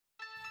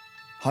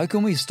How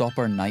can we stop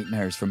our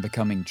nightmares from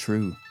becoming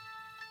true?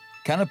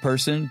 Can a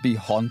person be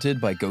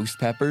haunted by ghost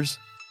peppers?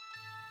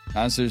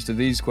 Answers to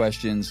these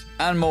questions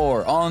and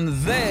more on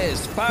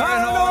this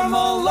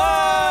Paranormal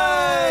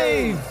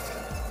Life!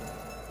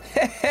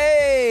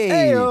 Hey!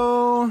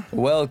 Heyo!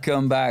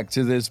 Welcome back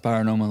to This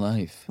Paranormal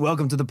Life.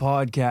 Welcome to the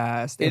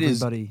podcast,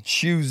 everybody. It is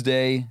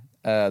Tuesday.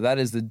 That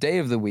is the day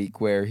of the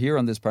week where here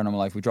on This Paranormal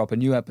Life we drop a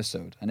new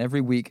episode. And every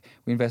week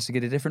we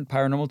investigate a different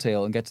paranormal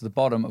tale and get to the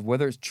bottom of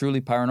whether it's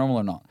truly paranormal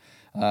or not.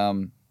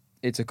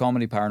 It's a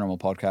comedy paranormal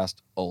podcast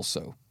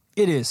also.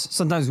 It is.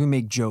 Sometimes we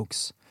make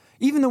jokes.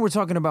 Even though we're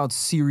talking about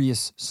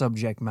serious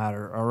subject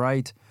matter, all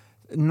right?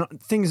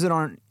 Things that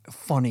aren't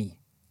funny,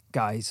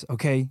 guys,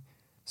 okay?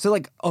 So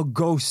like a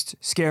ghost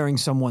scaring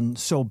someone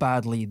so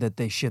badly that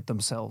they shit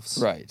themselves.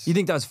 Right. You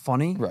think that's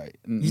funny? Right.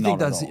 You think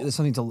that's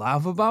something to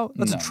laugh about?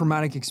 That's a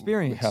traumatic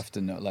experience. We have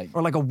to know, like...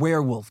 Or like a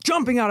werewolf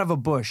jumping out of a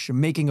bush and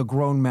making a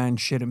grown man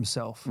shit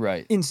himself.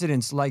 Right.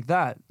 Incidents like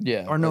that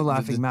are no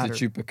laughing matter.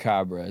 The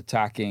chupacabra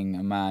attacking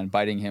a man,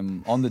 biting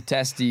him on the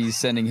testes,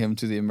 sending him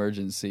to the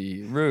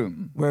emergency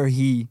room. Where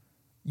he...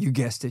 You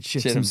guessed it,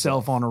 shits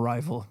himself on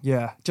arrival.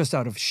 Yeah, just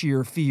out of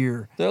sheer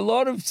fear. There are a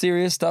lot of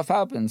serious stuff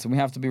happens, and we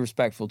have to be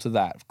respectful to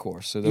that, of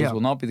course. So those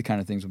will not be the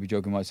kind of things we'll be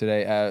joking about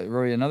today.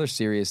 Rory, another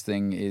serious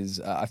thing is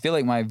I feel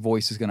like my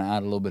voice is going to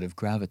add a little bit of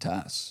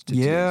gravitas to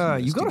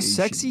today's you got a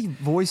sexy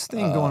voice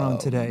thing going on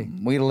today.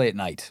 We had a late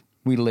night.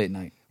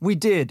 We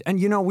did. And,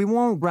 we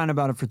won't rant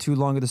about it for too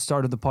long at the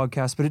start of the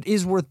podcast, but it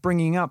is worth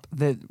bringing up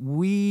that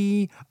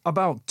we,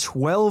 about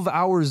 12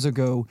 hours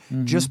ago,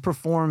 just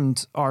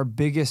performed our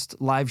biggest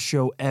live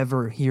show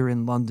ever here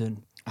in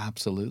London.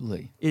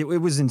 Absolutely. It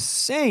was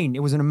insane.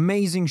 It was an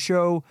amazing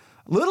show.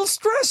 A little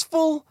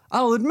stressful,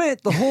 I'll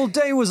admit. The whole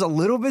day was a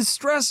little bit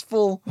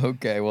stressful.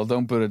 Okay, well,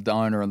 don't put a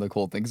downer on the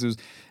whole thing, because it was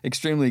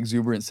extremely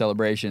exuberant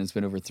celebration. It's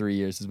been over 3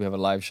 years since we have a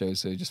live show,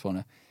 so I just want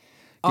to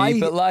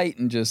keep it light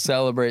and just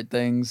celebrate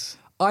things.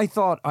 I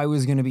thought I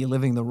was going to be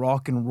living the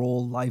rock and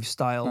roll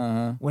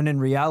lifestyle, when in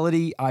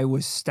reality, I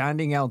was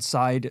standing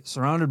outside,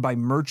 surrounded by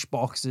merch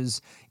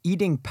boxes,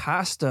 eating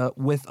pasta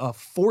with a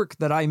fork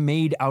that I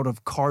made out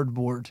of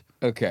cardboard.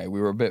 Okay,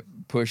 we were a bit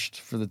pushed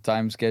for the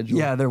time schedule.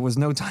 Yeah, there was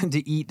no time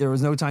to eat. There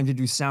was no time to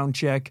do sound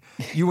check.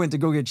 You went to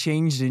go get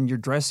changed in your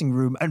dressing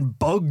room, and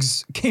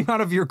bugs came out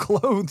of your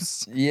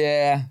clothes.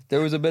 Yeah, there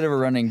was a bit of a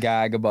running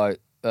gag about...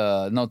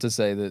 not to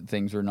say that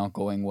things were not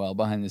going well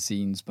behind the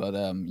scenes, but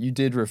you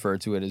did refer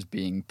to it as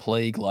being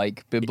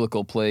plague-like,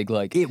 biblical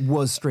plague-like. It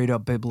was straight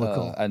up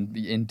biblical. And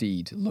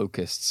indeed,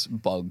 locusts,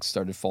 bugs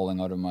started falling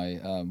out of my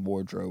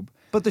wardrobe.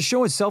 But the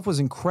show itself was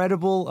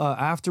incredible.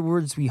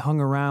 Afterwards, we hung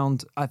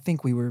around. I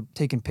think we were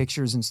taking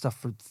pictures and stuff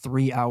for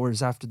 3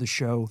 hours after the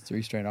show.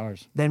 3 straight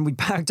hours. Then we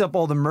packed up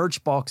all the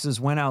merch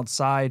boxes, went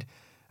outside,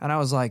 and I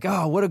was like,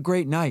 oh, what a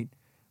great night.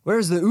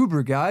 Where's the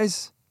Uber,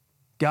 guys?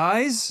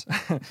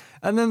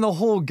 And then the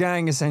whole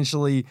gang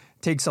essentially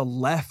takes a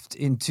left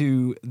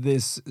into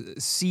this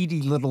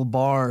seedy little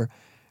bar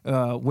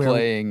where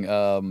playing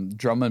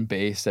drum and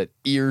bass at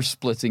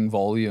ear-splitting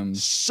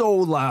volumes. So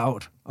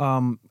loud.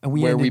 And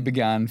we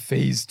began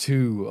phase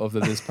 2 of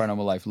the This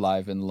Paranormal Life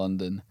live in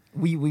London.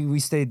 We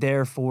stayed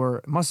there for,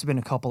 it must have been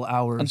a couple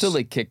hours. Until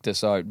they kicked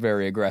us out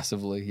very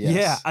aggressively, yes.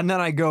 Yeah, and then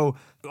I go,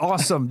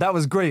 awesome, that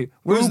was great.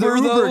 Where's the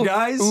Uber,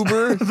 guys?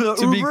 Uber,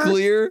 to be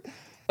clear...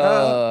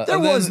 there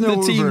was no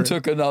the team Uber.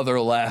 took another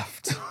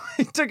left.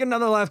 He took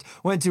another left,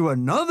 went to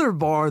another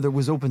bar that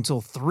was open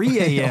till 3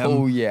 a.m.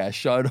 Oh yeah,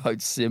 shout out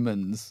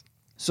Simmons.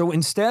 So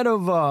instead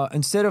of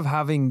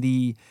having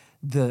the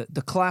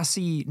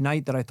classy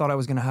night that I thought I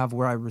was going to have,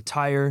 where I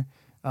retire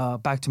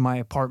back to my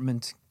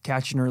apartment,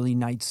 catch an early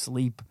night's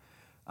sleep,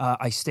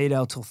 I stayed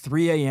out till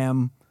 3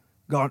 a.m.,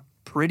 got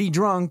pretty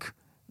drunk,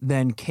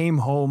 then came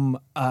home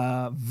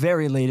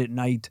very late at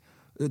night.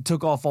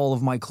 Took off all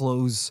of my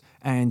clothes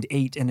and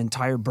ate an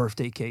entire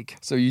birthday cake.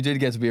 So you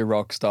did get to be a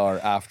rock star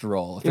after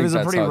all. I think it was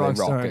that's a pretty how rock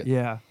they rock star, it.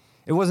 yeah.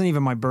 It wasn't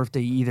even my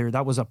birthday either.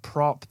 That was a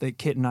prop that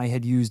Kit and I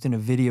had used in a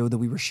video that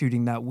we were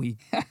shooting that week.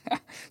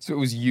 So it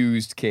was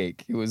used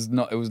cake. It was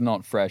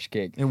not fresh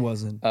cake. It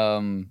wasn't.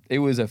 It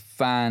was a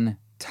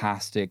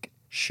fantastic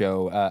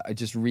show.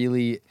 Just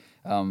really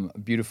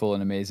beautiful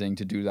and amazing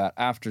to do that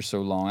after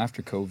so long,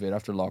 after COVID,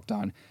 after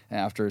lockdown,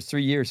 after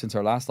 3 years since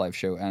our last live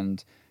show,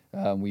 and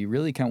we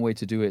really can't wait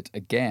to do it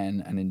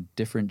again and in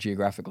different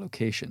geographic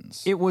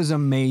locations. It was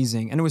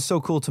amazing. And it was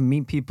so cool to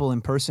meet people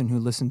in person who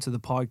listened to the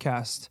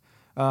podcast.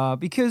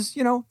 Because,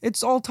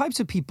 it's all types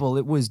of people.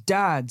 It was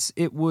dads.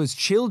 It was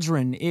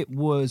children. It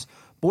was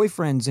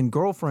boyfriends and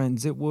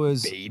girlfriends. It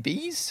was...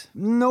 Babies?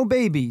 No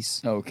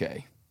babies.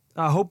 Okay.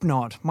 I hope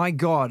not. My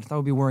God, that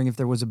would be worrying if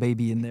there was a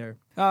baby in there.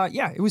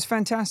 It was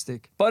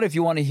fantastic. But if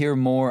you want to hear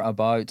more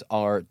about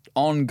our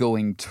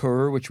ongoing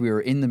tour, which we are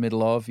in the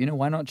middle of,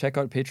 why not check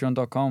out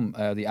patreon.com.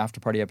 The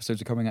after party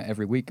episodes are coming out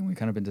every week, and we've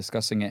kind of been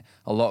discussing it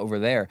a lot over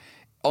there.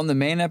 On the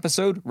main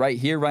episode, right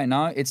here, right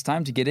now, it's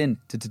time to get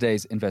into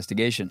today's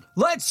investigation.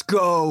 Let's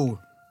go!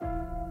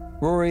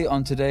 Rory,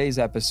 on today's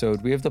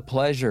episode, we have the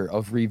pleasure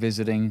of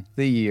revisiting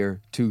the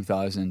year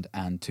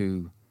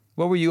 2002.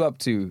 What were you up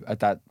to at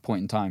that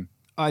point in time?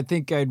 I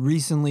think I'd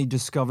recently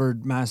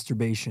discovered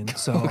masturbation,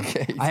 so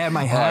Okay. I had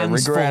my I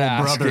hands full,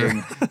 regret brother.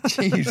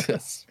 asking.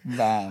 Jesus,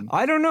 man.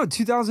 I don't know,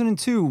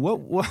 2002. What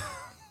were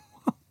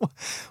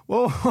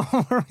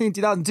we in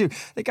 2002? I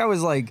think I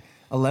was like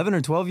 11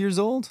 or 12 years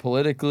old.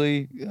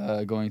 Politically,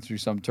 going through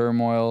some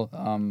turmoil.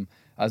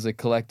 As a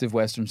collective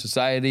Western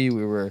society,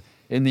 we were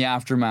in the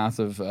aftermath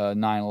of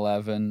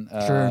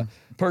 9/11. Sure.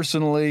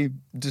 Personally,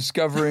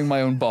 discovering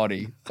my own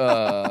body.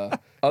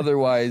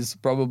 Otherwise,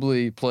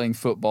 probably playing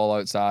football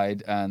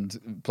outside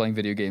and playing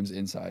video games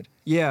inside.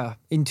 Yeah.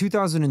 In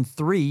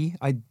 2003,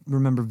 I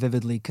remember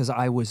vividly because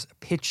I was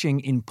pitching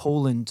in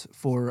Poland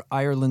for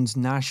Ireland's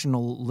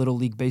national Little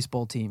League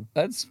baseball team.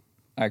 That's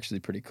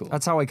actually pretty cool.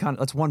 That's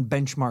that's one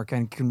benchmark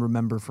I can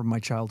remember from my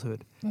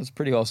childhood. That's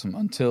pretty awesome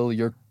until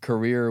your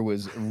career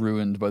was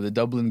ruined by the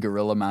Dublin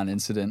Gorilla Man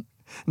incident.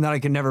 And that I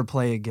could never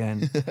play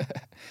again.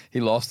 He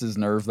lost his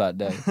nerve that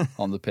day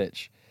on the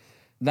pitch.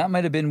 That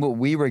might have been what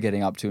we were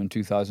getting up to in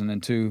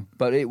 2002,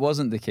 but it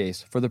wasn't the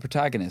case for the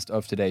protagonist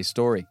of today's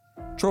story.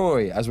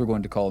 Troy, as we're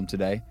going to call him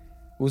today,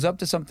 was up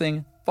to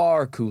something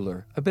far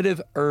cooler, a bit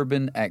of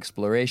urban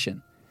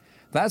exploration.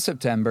 That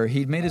September,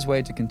 he'd made his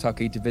way to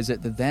Kentucky to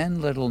visit the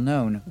then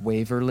little-known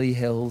Waverly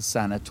Hills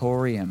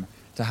Sanatorium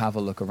to have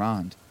a look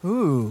around.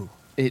 Ooh.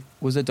 It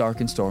was a dark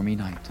and stormy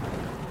night.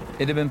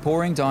 It had been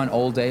pouring down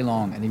all day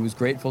long, and he was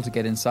grateful to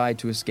get inside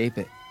to escape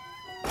it.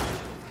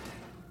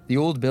 The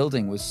old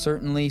building was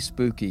certainly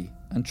spooky,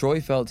 and Troy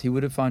felt he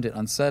would have found it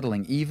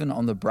unsettling even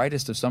on the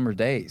brightest of summer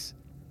days.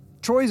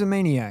 Troy's a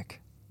maniac.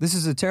 This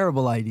is a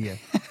terrible idea.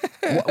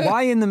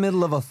 Why in the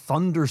middle of a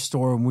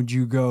thunderstorm would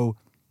you go,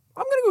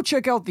 I'm going to go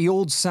check out the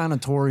old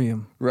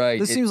sanatorium? Right.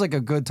 This seems like a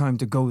good time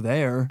to go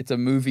there. It's a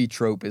movie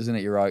trope, isn't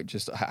it? You're out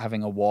just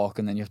having a walk,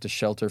 and then you have to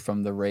shelter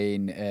from the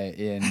rain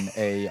in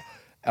a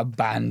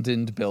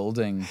abandoned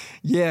building.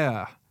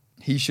 Yeah.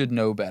 He should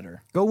know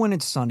better. Go when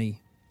it's sunny.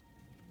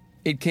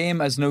 It came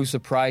as no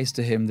surprise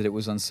to him that it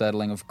was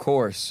unsettling, of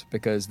course,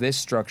 because this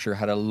structure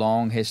had a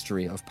long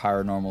history of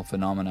paranormal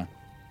phenomena.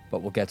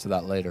 But we'll get to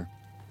that later.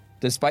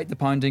 Despite the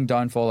pounding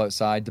downfall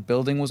outside, the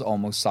building was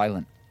almost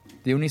silent.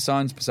 The only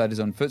sounds beside his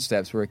own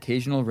footsteps were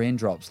occasional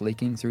raindrops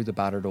leaking through the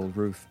battered old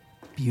roof.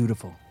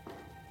 Beautiful.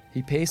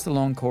 He paced the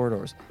long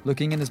corridors,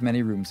 looking in as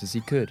many rooms as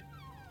he could.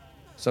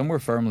 Some were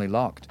firmly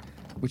locked,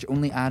 which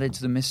only added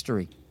to the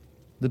mystery.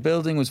 The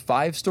building was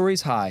 5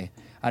 stories high,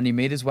 and he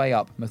made his way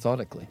up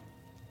methodically.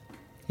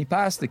 He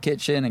passed the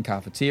kitchen and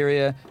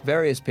cafeteria,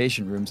 various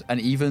patient rooms, and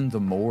even the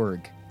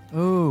morgue.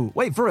 Oh,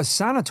 wait, for a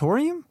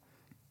sanatorium?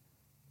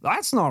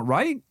 That's not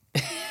right.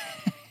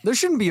 There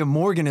shouldn't be a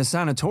morgue in a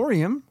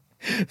sanatorium.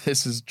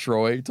 This is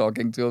Troy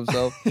talking to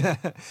himself.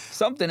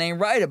 Something ain't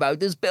right about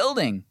this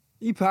building.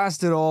 He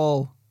passed it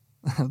all.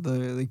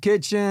 The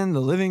kitchen,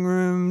 the living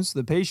rooms,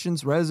 the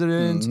patient's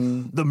residence,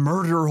 the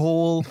murder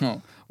hole.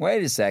 Oh,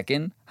 wait a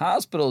second.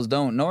 Hospitals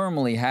don't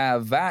normally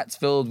have vats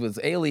filled with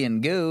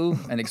alien goo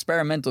and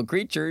experimental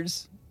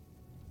creatures.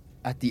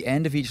 At the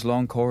end of each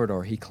long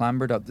corridor, he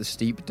clambered up the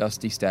steep,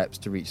 dusty steps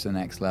to reach the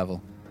next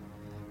level.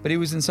 But he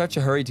was in such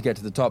a hurry to get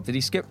to the top that he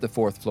skipped the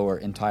 4th floor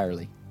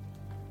entirely.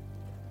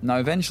 Now,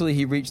 eventually,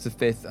 he reached the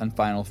 5th and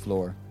final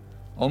floor.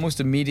 Almost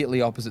immediately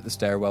opposite the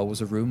stairwell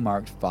was a room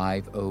marked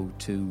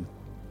 502.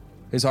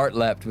 His heart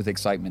leapt with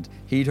excitement.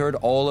 He'd heard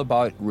all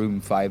about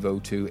room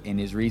 502 in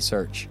his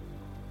research.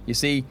 You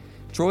see,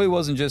 Troy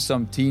wasn't just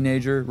some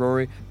teenager,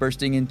 Rory,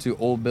 bursting into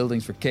old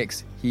buildings for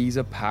kicks. He's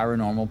a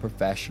paranormal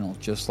professional,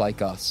 just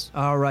like us.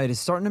 All right, it's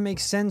starting to make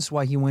sense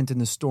why he went in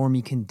the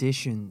stormy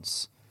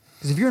conditions.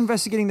 Because if you're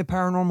investigating the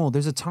paranormal,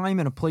 there's a time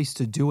and a place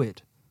to do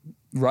it.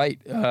 Right.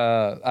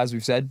 As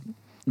we've said,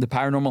 the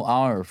paranormal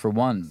hour, for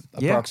one,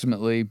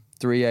 approximately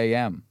 3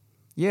 a.m.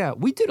 Yeah,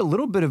 we did a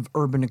little bit of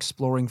urban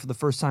exploring for the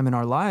first time in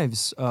our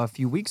lives a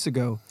few weeks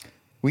ago.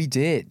 We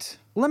did.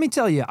 Let me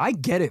tell you, I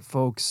get it,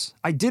 folks.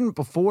 I didn't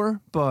before,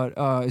 but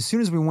as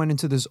soon as we went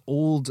into this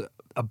old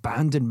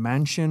abandoned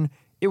mansion,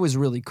 it was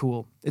really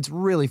cool. It's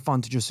really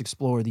fun to just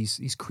explore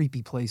these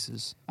creepy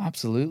places.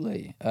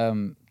 Absolutely.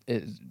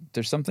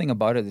 There's something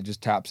about it that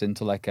just taps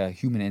into like a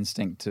human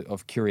instinct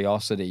of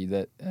curiosity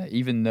that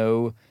even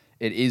though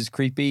it is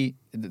creepy,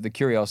 the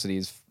curiosity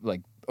is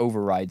like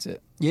overrides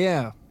it.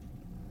 Yeah.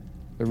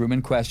 The room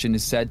in question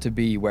is said to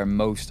be where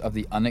most of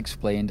the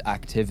unexplained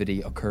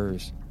activity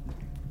occurs.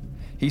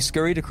 He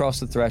scurried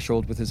across the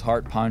threshold with his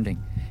heart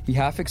pounding. He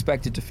half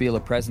expected to feel a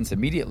presence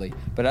immediately,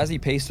 but as he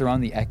paced around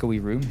the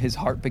echoey room, his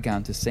heart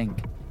began to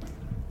sink.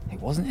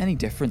 It wasn't any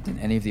different than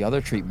any of the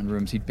other treatment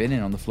rooms he'd been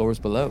in on the floors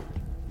below.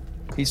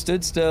 He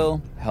stood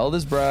still, held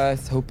his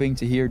breath, hoping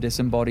to hear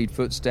disembodied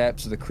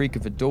footsteps or the creak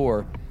of a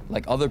door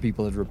like other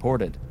people had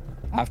reported.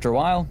 After a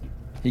while,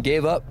 he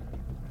gave up.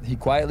 He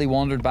quietly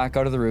wandered back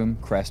out of the room,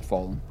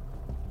 crestfallen.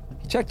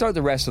 He checked out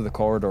the rest of the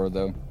corridor,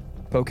 though,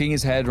 poking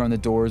his head around the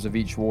doors of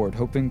each ward,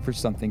 hoping for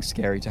something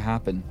scary to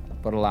happen.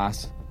 But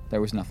alas, there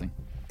was nothing.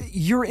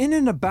 You're in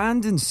an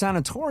abandoned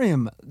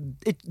sanatorium.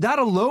 That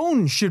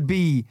alone should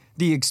be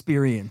the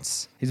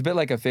experience. He's a bit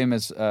like a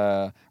famous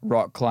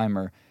rock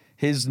climber.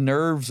 His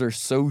nerves are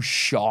so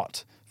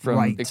shot from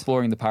Right.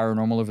 exploring the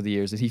paranormal over the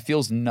years is he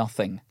feels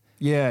nothing.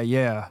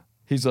 Yeah.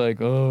 He's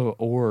like, oh,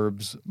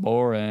 orbs,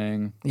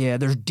 boring. Yeah,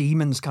 there's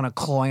demons kind of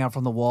clawing out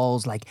from the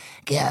walls like,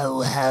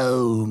 go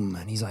home.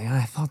 And he's like,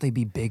 I thought they'd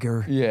be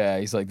bigger. Yeah,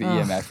 he's like, the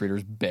EMF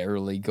reader's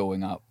barely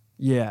going up.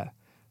 Yeah.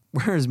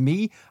 Whereas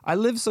me, I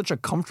live such a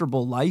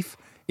comfortable life.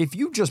 If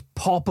you just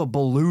pop a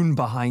balloon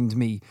behind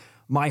me,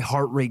 my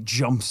heart rate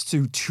jumps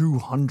to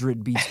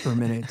 200 beats per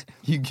minute.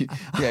 You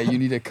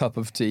need a cup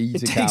of tea It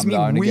to takes calm me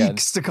down again.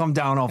 weeks to come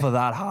down off of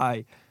that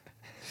high.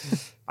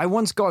 I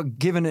once got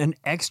given an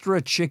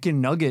extra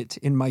chicken nugget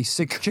in my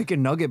 6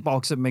 chicken nugget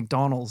box at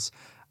McDonald's,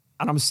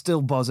 and I'm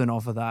still buzzing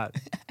off of that.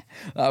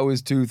 That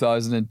was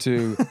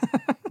 2002.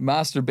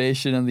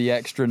 Masturbation and the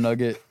extra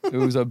nugget. It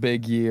was a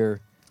big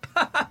year.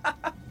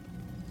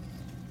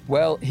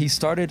 Well, he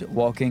started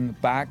walking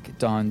back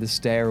down the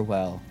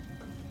stairwell.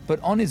 But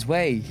on his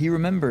way, he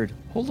remembered,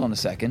 hold on a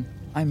second,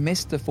 I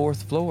missed the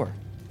 4th floor.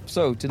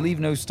 So, to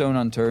leave no stone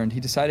unturned, he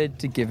decided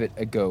to give it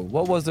a go.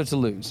 What was there to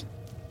lose?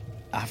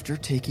 After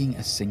taking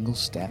a single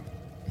step,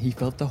 he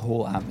felt the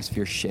whole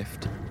atmosphere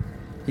shift.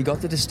 He got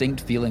the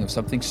distinct feeling of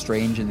something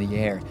strange in the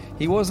air.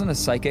 He wasn't a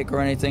psychic or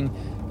anything,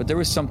 but there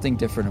was something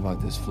different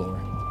about this floor.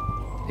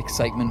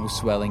 Excitement was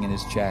swelling in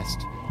his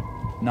chest.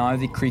 Now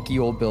the creaky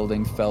old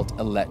building felt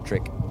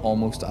electric,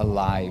 almost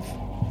alive.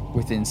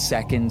 Within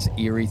seconds,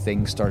 eerie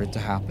things started to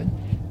happen.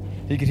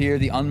 He could hear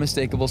the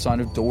unmistakable sound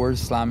of doors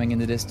slamming in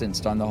the distance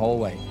down the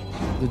hallway.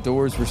 The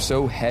doors were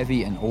so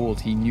heavy and old,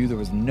 he knew there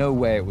was no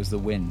way it was the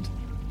wind.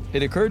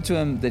 It occurred to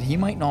him that he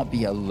might not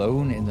be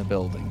alone in the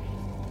building,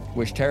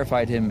 which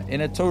terrified him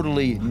in a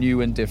totally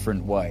new and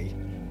different way.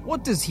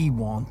 What does he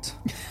want?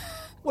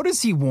 What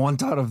does he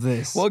want out of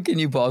this? What can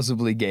you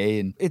possibly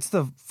gain? It's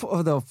the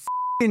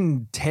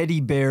f***ing teddy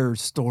bear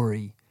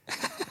story.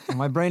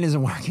 My brain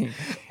isn't working.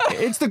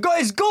 It's the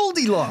guy's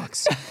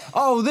Goldilocks.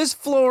 Oh, this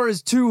floor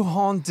is too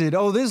haunted.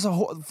 Oh, this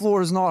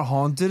floor is not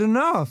haunted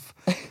enough.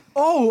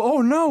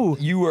 Oh no.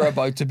 You were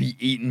about to be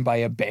eaten by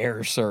a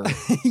bear, sir.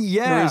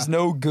 Yeah. There is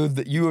no good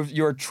that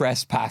you're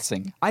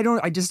trespassing.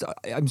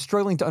 I'm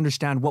struggling to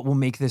understand what will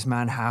make this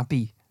man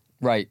happy.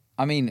 Right.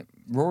 I mean,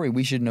 Rory,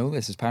 we should know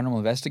this as paranormal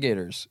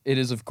investigators. It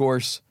is, of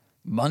course,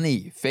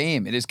 money,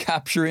 fame. It is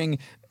capturing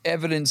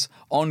evidence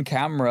on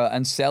camera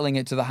and selling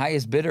it to the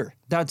highest bidder.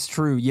 That's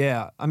true,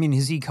 yeah. I mean,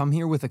 has he come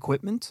here with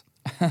equipment?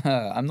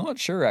 I'm not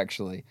sure,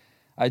 actually.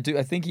 I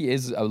think he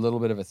is a little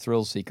bit of a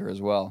thrill seeker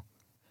as well.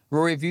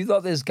 Rory, if you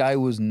thought this guy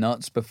was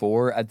nuts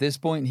before, at this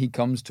point he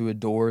comes to a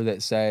door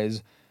that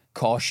says,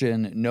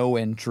 caution, no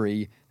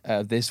entry.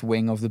 This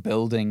wing of the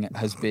building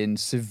has been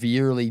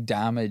severely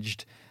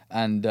damaged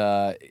and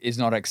is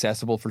not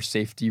accessible for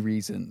safety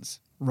reasons.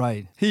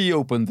 Right. He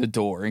opened the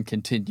door and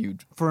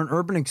continued. For an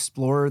urban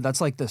explorer, that's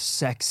like the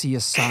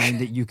sexiest sign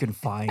that you can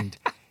find.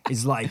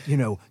 Is like,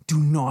 do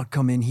not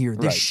come in here.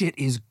 This Right. shit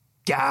is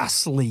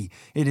ghastly.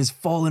 It is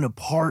falling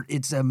apart.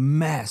 It's a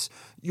mess.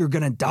 You're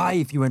going to die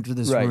if you enter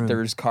this Right, room.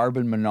 there's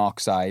carbon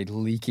monoxide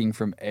leaking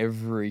from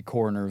every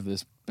corner of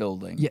this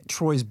building. Yet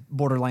Troy's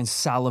borderline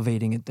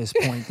salivating at this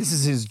point. This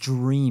is his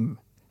dream.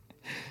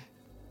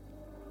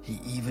 He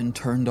even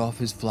turned off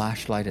his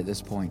flashlight at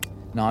this point.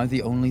 Now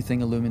the only thing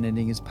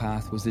illuminating his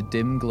path was the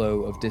dim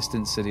glow of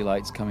distant city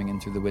lights coming in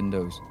through the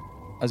windows.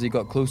 As he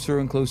got closer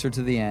and closer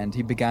to the end,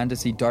 he began to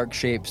see dark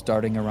shapes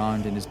darting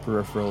around in his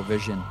peripheral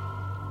vision.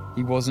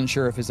 He wasn't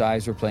sure if his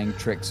eyes were playing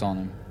tricks on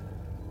him.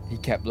 He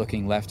kept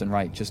looking left and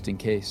right just in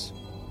case.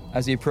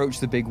 As he approached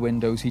the big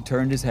windows, he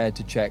turned his head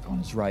to check on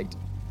his right.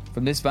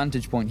 From this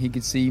vantage point, he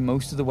could see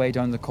most of the way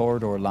down the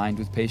corridor lined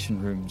with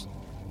patient rooms.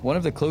 One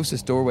of the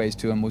closest doorways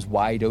to him was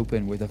wide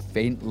open with a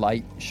faint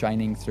light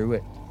shining through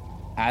it.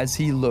 As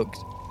he looked,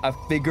 a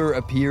figure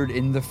appeared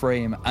in the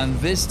frame, and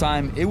this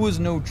time it was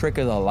no trick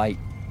of the light.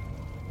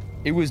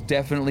 It was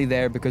definitely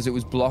there because it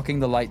was blocking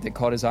the light that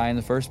caught his eye in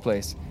the first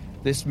place.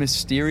 This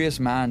mysterious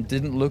man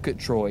didn't look at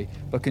Troy,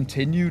 but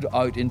continued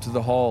out into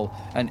the hall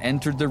and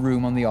entered the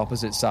room on the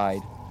opposite side.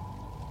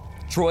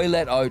 Troy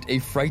let out a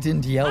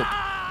frightened yelp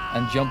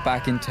and jumped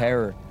back in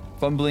terror,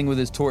 fumbling with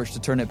his torch to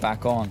turn it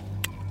back on.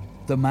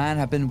 The man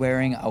had been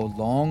wearing a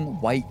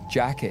long white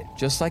jacket,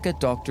 just like a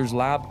doctor's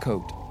lab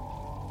coat.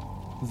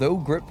 Though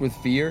gripped with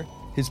fear,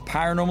 his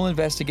paranormal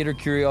investigator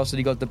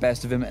curiosity got the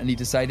best of him, and he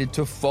decided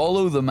to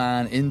follow the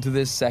man into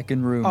this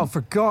second room. Oh,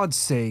 for God's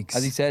sakes.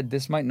 As he said,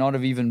 this might not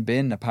have even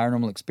been a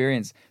paranormal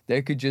experience.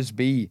 There could just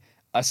be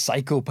a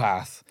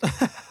psychopath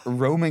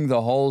roaming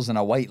the halls in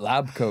a white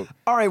lab coat.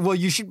 All right, well,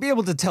 you should be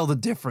able to tell the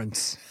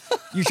difference.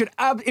 You should,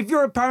 if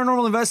you're a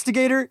paranormal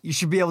investigator, you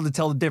should be able to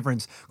tell the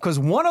difference. Because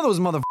one of those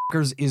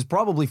motherfuckers is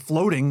probably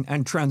floating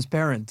and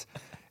transparent.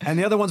 And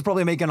the other one's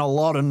probably making a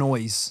lot of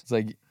noise. It's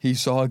like he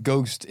saw a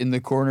ghost in the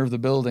corner of the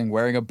building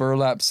wearing a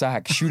burlap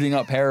sack shooting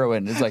up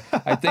heroin. It's like,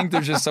 I think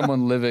there's just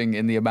someone living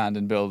in the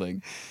abandoned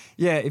building.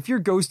 Yeah, if your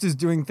ghost is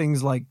doing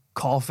things like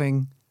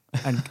coughing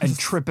and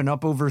tripping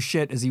up over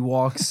shit as he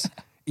walks,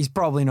 he's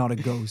probably not a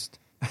ghost.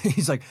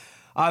 He's like,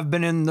 I've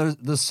been in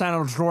the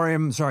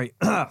sanatorium,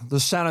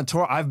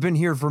 I've been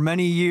here for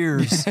many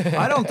years.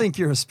 I don't think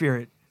you're a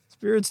spirit. It's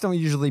Spirits don't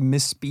usually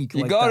misspeak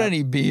You like got that.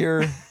 any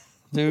beer,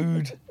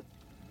 dude?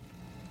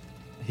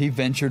 He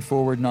ventured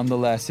forward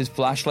nonetheless, his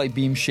flashlight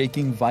beam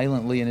shaking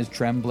violently in his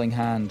trembling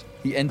hand.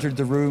 He entered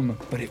the room,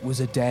 but it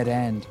was a dead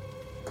end.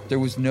 There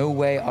was no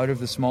way out of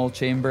the small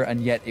chamber,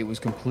 and yet it was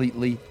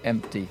completely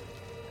empty.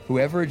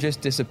 Whoever had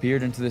just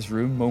disappeared into this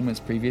room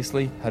moments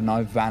previously had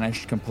now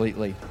vanished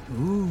completely.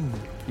 Ooh.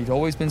 He'd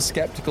always been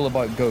skeptical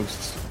about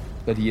ghosts,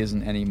 but he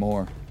isn't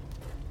anymore.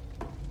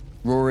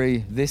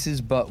 Rory, this is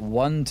but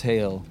one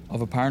tale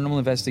of a paranormal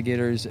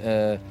investigator's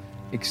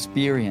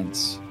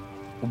experience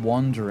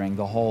wandering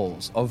the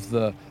halls of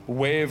the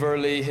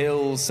Waverly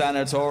Hills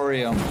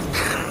Sanatorium.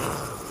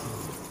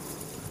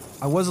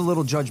 I was a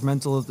little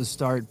judgmental at the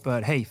start,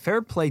 but hey,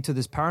 fair play to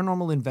this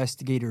paranormal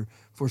investigator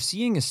for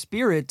seeing a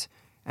spirit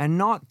and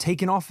not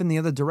taking off in the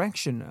other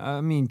direction.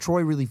 I mean,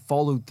 Troy really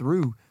followed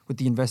through with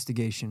the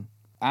investigation.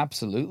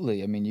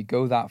 Absolutely. I mean, you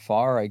go that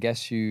far, I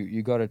guess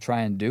you got to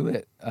try and do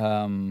it.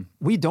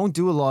 We don't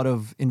do a lot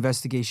of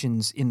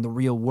investigations in the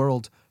real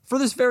world for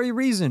this very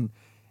reason.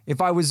 If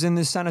I was in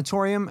this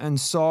sanatorium and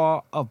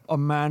saw a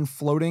man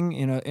floating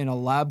in a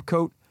lab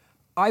coat,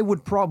 I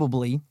would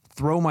probably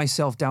throw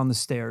myself down the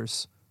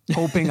stairs,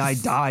 hoping I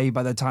die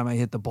by the time I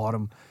hit the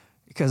bottom.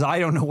 Because I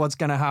don't know what's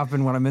going to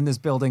happen when I'm in this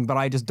building, but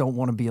I just don't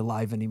want to be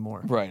alive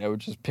anymore. Right, I would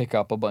just pick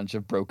up a bunch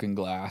of broken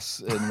glass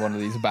in one of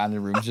these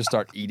abandoned rooms, just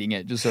start eating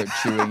it, just start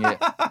chewing it.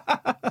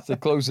 It's the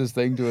closest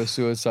thing to a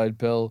suicide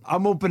pill.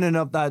 I'm opening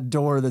up that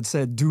door that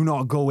said, "Do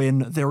not go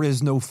in, there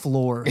is no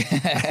floor."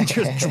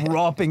 Just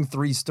dropping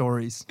 3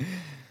 stories.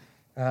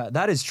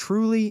 That is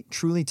truly,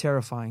 truly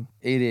terrifying.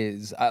 It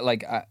is.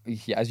 Yeah,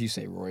 as you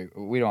say, Roy,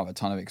 we don't have a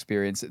ton of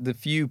experience. The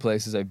few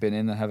places I've been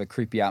in that have a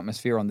creepy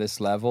atmosphere on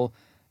this level,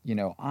 you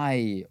know,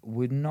 I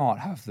would not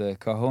have the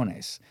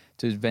cojones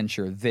to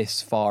venture this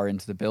far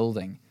into the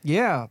building.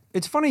 Yeah,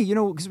 it's funny, you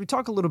know, because we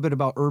talk a little bit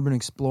about urban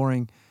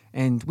exploring,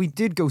 and we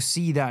did go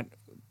see that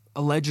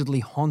allegedly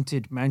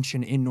haunted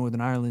mansion in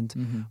Northern Ireland,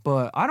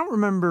 but I don't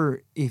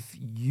remember if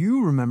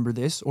you remember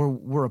this or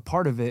were a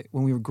part of it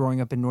when we were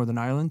growing up in Northern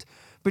Ireland,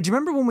 but do you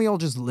remember when we all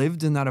just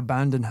lived in that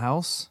abandoned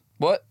house?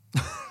 What?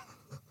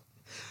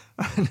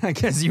 I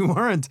guess you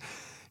weren't.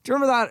 Do you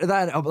remember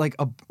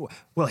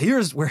well,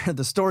 here's where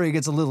the story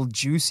gets a little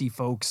juicy,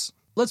 folks.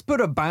 Let's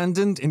put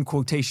abandoned in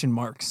quotation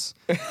marks.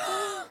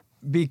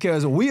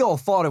 Because we all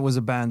thought it was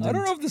abandoned. I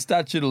don't know if the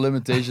statute of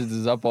limitations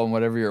is up on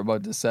whatever you're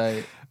about to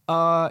say.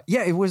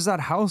 Yeah, it was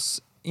that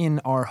house in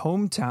our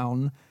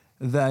hometown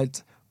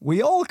that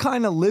we all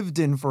kind of lived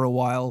in for a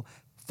while,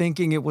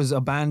 thinking it was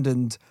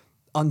abandoned,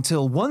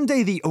 until one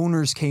day the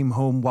owners came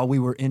home while we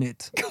were in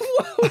it.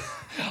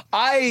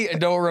 I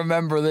don't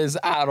remember this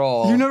at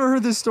all. You never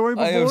heard this story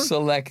before? I have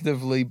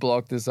selectively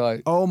blocked this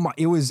out. Oh my,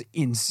 it was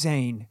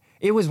insane.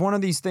 It was one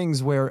of these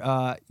things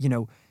where, you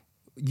know,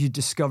 you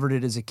discovered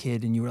it as a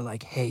kid and you were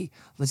like, hey,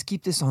 let's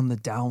keep this on the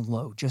down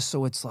low, just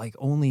so it's like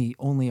only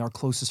our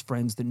closest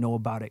friends that know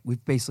about it.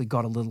 We've basically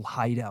got a little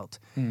hideout.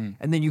 And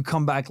then you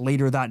come back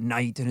later that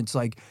night and it's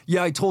like,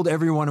 yeah, I told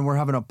everyone and we're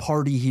having a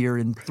party here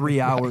in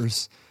 3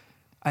 hours.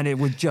 And it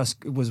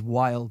was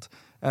wild.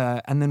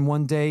 And then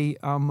one day,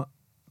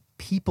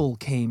 people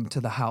came to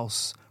the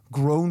house,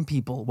 grown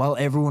people, while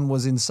everyone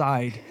was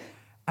inside.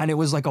 And it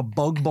was like a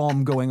bug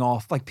bomb going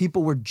off. Like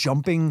people were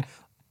jumping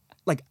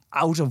like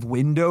out of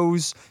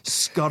windows,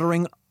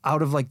 scuttering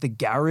out of like the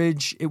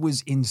garage. It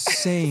was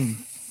insane.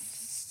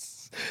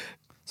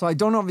 So I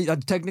don't know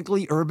if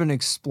technically urban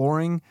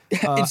exploring.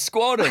 It's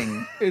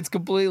squatting. It's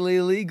completely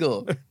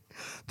illegal.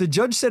 The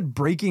judge said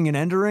breaking and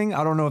entering.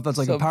 I don't know if that's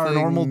like a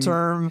paranormal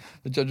term.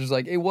 The judge was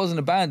like, it wasn't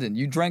abandoned.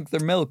 You drank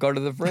their milk out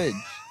of the fridge.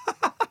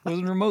 It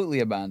wasn't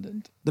remotely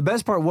abandoned. The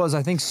best part was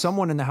I think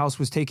someone in the house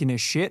was taking a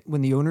shit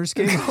when the owners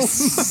came home.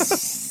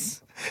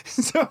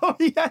 So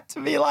he had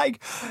to be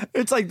like,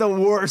 it's like the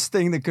worst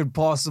thing that could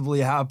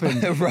possibly happen.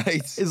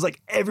 Right. It's like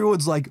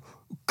everyone's like,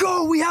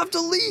 go, we have to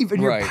leave.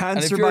 And your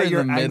pants are by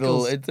your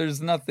ankles.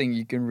 There's nothing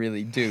you can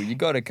really do. You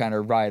got to kind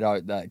of ride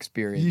out that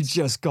experience. You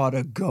just got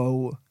to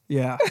go.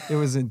 Yeah, it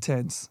was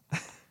intense.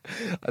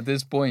 At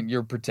this point,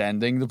 you're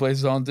pretending the place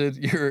is haunted.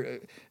 You're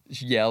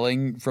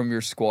yelling from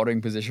your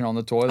squatting position on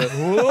the toilet.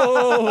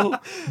 Whoa!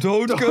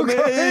 Don't come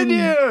in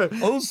here.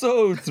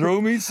 Also, throw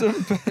me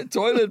some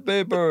toilet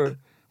paper.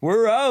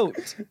 We're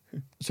out.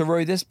 So,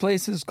 Roy, this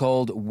place is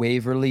called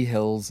Waverly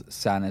Hills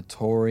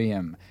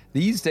Sanatorium.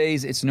 These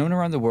days, it's known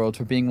around the world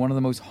for being one of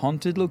the most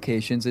haunted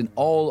locations in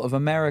all of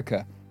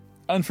America.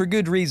 And for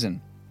good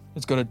reason.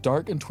 It's got a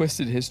dark and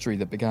twisted history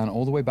that began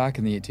all the way back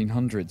in the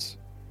 1800s.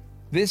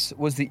 This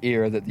was the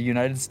era that the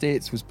United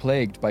States was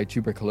plagued by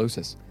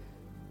tuberculosis,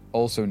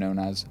 also known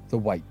as the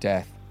White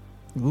Death.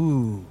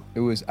 Ooh. It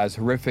was as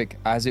horrific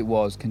as it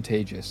was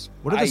contagious,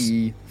 What are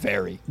i.e.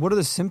 very. What are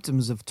the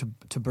symptoms of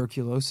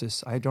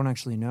tuberculosis? I don't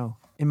actually know.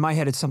 In my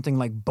head, it's something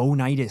like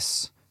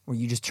bonitis, where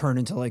you just turn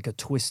into like a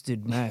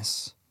twisted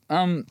mess.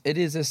 It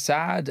is a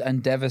sad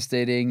and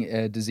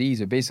devastating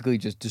disease. It basically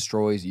just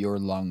destroys your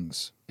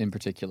lungs in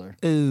particular.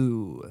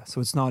 Ooh.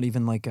 So it's not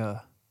even like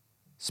a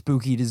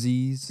spooky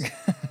disease?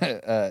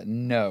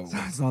 No.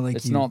 It's not like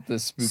It's you not the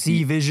see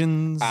spooky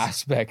visions.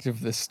 aspect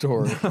of the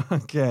story.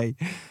 Okay.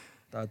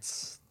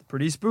 That's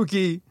pretty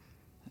spooky.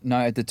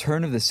 Now, at the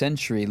turn of the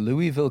century,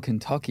 Louisville,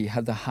 Kentucky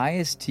had the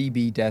highest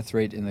TB death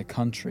rate in the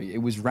country.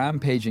 It was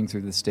rampaging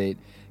through the state,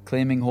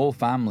 claiming whole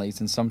families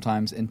and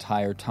sometimes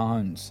entire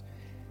towns.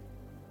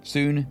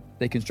 Soon,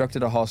 they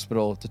constructed a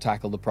hospital to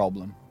tackle the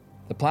problem.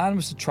 The plan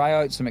was to try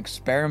out some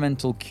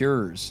experimental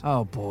cures.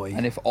 Oh boy.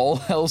 And if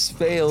all else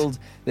failed,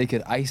 they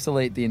could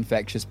isolate the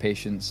infectious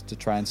patients to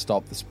try and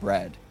stop the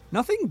spread.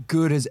 Nothing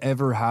good has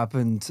ever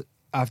happened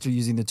after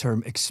using the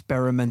term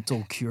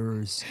experimental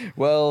cures.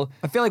 Well,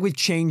 I feel like we've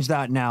changed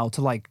that now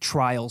to like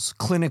trials,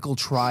 clinical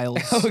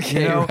trials.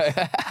 Okay, you know?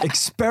 right.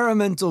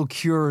 Experimental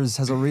cures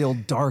has a real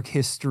dark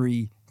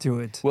history to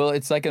it. well,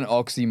 it's like an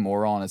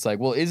oxymoron. It's like,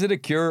 well, is it a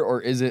cure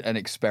or is it an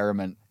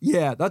experiment?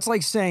 Yeah, that's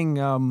like saying,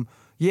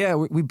 yeah,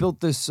 we built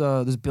this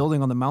this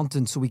building on the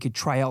mountain so we could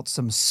try out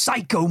some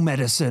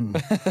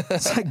psychomedicine.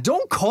 It's like,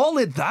 don't call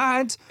it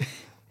that.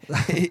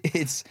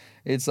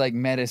 It's like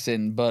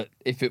medicine, but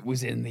if it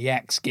was in the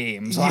X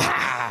Games.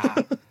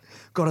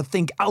 Gotta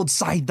think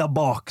outside the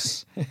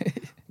box.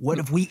 What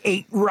if we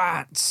ate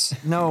rats?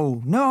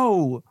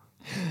 No.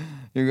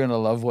 You're going to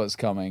love what's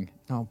coming.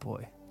 Oh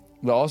boy.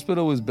 The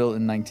hospital was built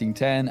in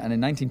 1910, and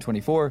in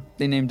 1924,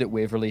 they named it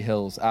Waverly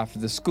Hills after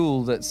the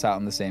school that sat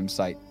on the same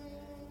site.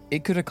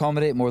 It could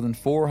accommodate more than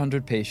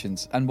 400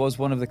 patients and was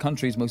one of the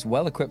country's most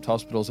well-equipped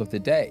hospitals of the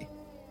day.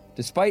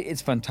 Despite its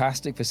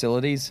fantastic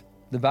facilities,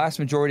 the vast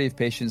majority of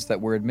patients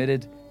that were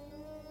admitted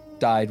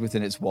died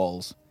within its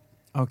walls.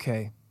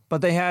 Okay.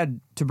 But they had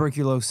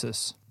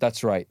tuberculosis.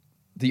 That's right.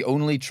 The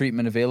only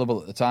treatment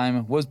available at the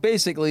time was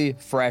basically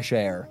fresh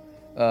air.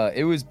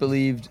 It was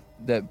believed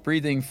that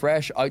breathing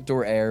fresh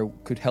outdoor air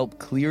could help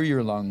clear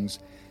your lungs,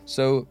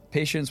 so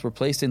patients were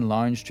placed in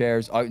lounge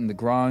chairs out in the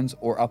grounds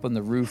or up on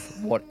the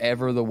roof,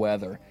 whatever the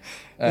weather.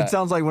 It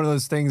sounds like one of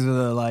those things where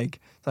they're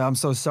like, I'm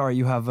so sorry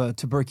you have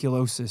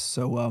tuberculosis,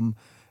 so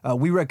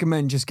we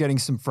recommend just getting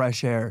some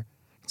fresh air.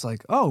 It's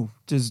like, oh,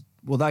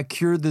 will that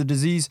cure the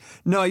disease?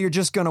 No, you're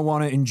just going to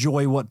want to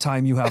enjoy what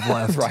time you have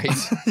left. Right.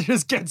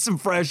 Just get some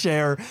fresh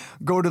air,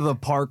 go to the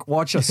park,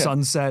 watch a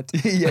sunset.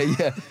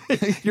 Yeah.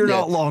 You're Yeah.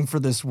 not long for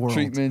this world.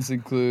 Treatments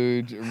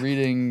include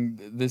reading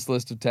this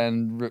list of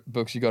 10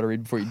 books you got to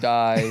read before you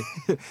die.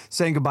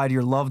 Saying goodbye to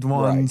your loved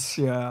ones.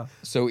 Right. Yeah.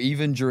 So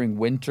even during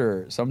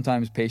winter,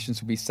 sometimes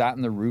patients would be sat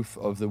on the roof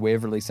of the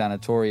Waverly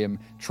Sanatorium,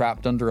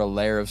 trapped under a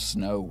layer of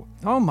snow.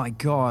 Oh my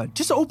God.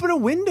 Just open a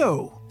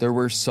window. There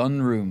were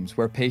sunrooms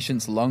where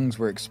patients' lungs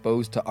were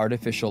exposed to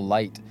artificial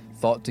light,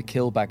 thought to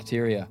kill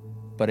bacteria,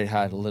 but it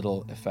had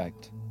little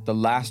effect. The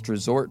last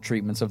resort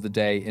treatments of the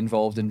day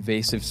involved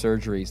invasive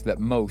surgeries that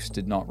most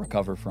did not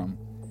recover from.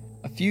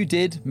 A few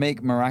did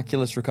make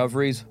miraculous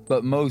recoveries,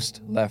 but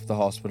most left the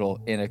hospital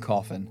in a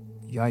coffin.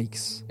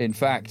 Yikes. In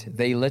fact,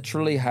 they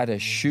literally had a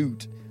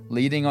chute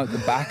leading out the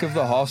back of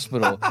the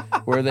hospital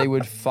where they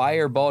would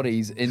fire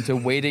bodies into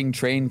waiting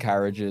train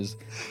carriages.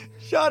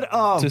 Shut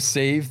up. To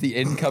save the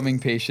incoming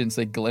patients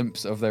a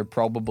glimpse of their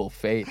probable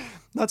fate.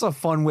 That's a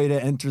fun way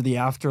to enter the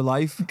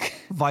afterlife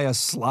via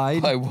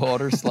slide. By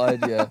water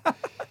slide, yeah.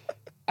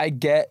 I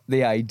get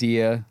the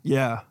idea.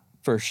 Yeah.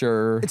 For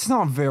sure. It's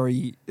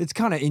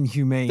kind of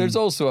inhumane. There's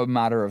also a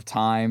matter of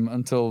time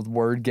until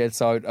word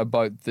gets out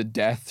about the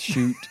death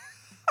chute.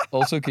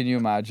 Also, can you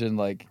imagine,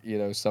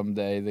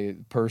 someday the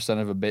poor son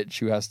of a bitch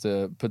who has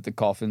to put the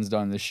coffins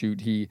down the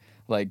chute, he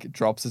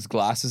drops his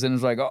glasses and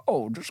is like,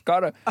 oh, just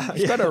gotta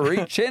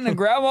reach in and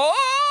grab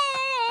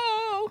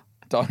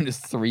down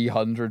this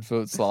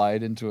 300-foot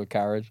slide into a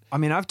carriage. I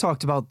mean, I've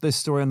talked about this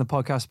story on the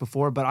podcast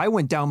before, but I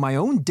went down my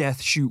own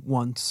death chute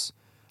once.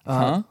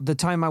 The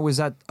time I was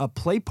at a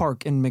play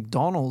park in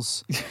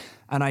McDonald's.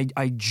 And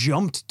I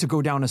jumped to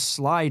go down a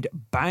slide,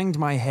 banged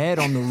my head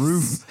on the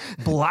roof,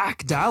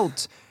 blacked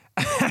out,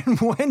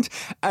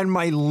 and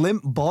my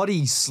limp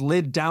body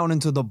slid down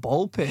into the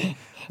ball pit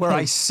where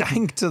I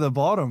sank to the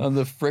bottom. And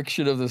the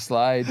friction of the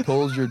slide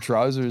pulls your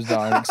trousers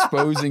down,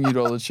 exposing you to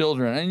all the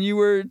children. And you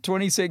were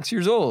 26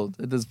 years old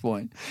at this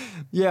point.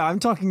 Yeah, I'm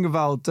talking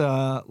about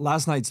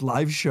last night's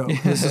live show.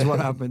 This is what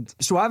happened.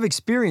 So I've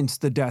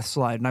experienced the death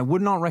slide, and I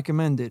would not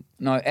recommend it.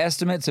 Now,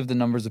 estimates of the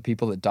numbers of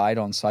people that died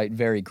on site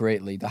vary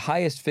greatly. The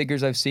highest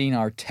figures I've seen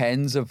are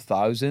tens of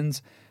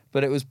thousands,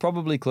 but it was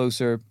probably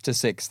closer to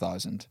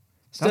 6,000.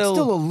 That's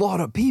still a lot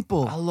of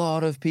people. A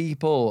lot of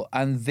people.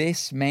 And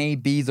this may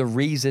be the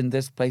reason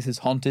this place is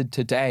haunted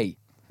today.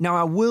 Now,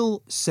 I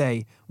will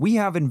say we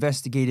have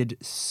investigated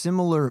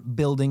similar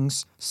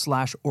buildings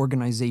 /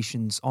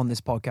 organizations on this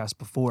podcast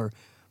before,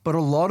 but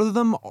a lot of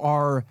them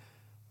are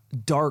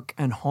dark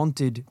and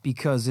haunted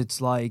because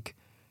it's like,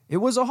 it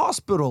was a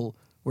hospital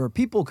where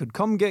people could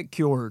come get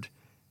cured.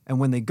 And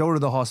when they go to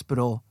the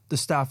hospital, the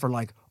staff are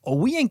like, oh,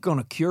 we ain't going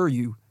to cure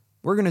you.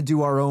 We're going to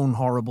do our own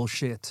horrible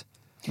shit.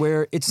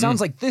 Where it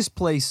sounds like this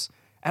place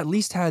at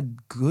least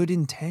had good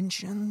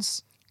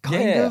intentions.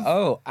 kind of.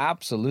 Oh,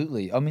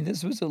 absolutely. I mean,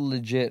 this was a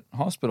legit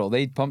hospital.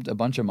 They pumped a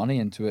bunch of money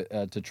into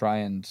it to try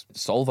and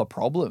solve a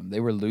problem. They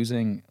were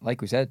losing,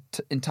 like we said,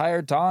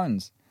 entire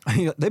towns.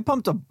 They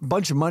pumped a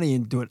bunch of money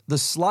into it. The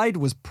slide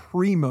was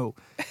primo,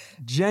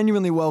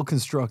 genuinely well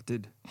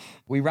constructed.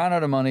 We ran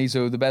out of money,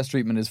 so the best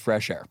treatment is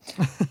fresh air.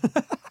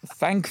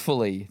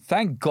 Thankfully,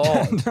 thank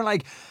God. They're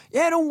like,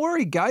 yeah, don't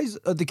worry, guys.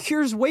 The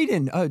cure's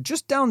waiting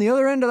just down the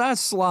other end of that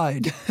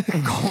slide.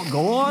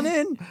 Go on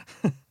in.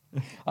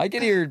 I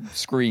can hear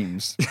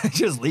screams. It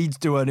just leads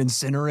to an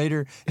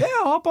incinerator. Yeah,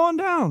 hop on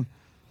down.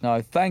 Now,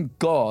 thank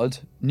God,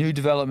 new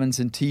developments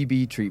in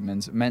TB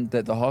treatments meant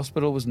that the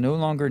hospital was no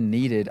longer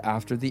needed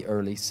after the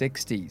early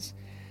 60s.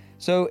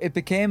 So it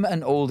became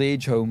an old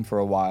age home for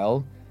a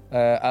while.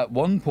 At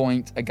one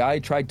point, a guy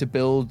tried to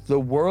build the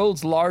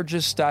world's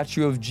largest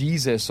statue of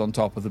Jesus on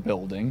top of the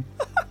building.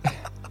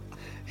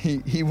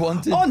 He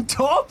wanted... On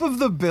top of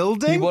the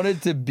building? He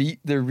wanted to beat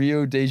the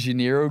Rio de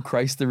Janeiro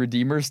Christ the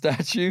Redeemer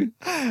statue.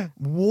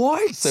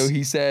 What? So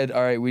he said,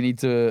 all right, we need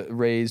to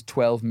raise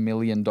 $12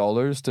 million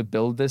to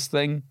build this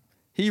thing.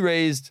 He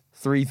raised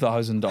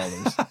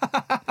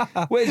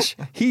 $3,000, which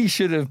he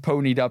should have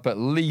ponied up at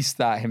least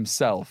that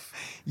himself.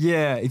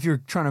 Yeah, if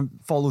you're trying to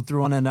follow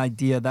through on an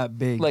idea that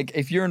big. Like,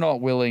 if you're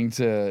not willing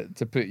to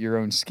put your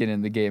own skin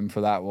in the game for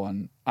that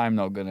one, I'm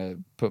not going to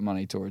put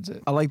money towards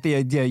it. I like the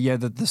idea, yeah,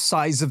 that the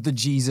size of the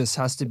Jesus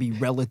has to be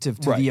relative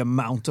to the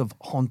amount of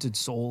haunted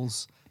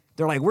souls.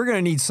 They're like, we're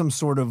going to need some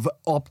sort of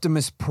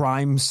Optimus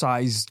Prime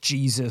sized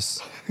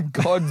Jesus.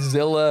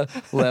 Godzilla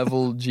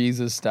level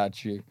Jesus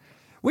statue.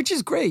 Which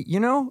is great, you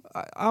know.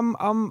 I'm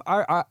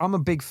a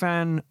big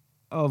fan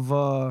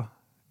of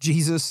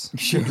Jesus.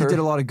 Sure. He did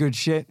a lot of good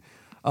shit.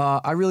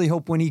 I really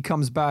hope when he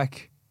comes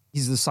back,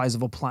 he's the size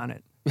of a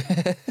planet.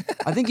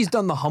 I think he's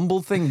done the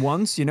humble thing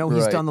once, you know.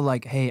 He's done the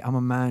like, hey, I'm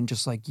a man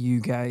just like you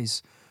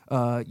guys.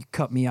 You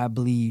cut me, I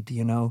bleed,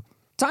 you know.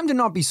 Time to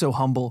not be so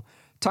humble.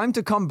 Time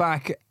to come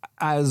back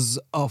as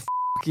a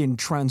fucking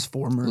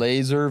transformer.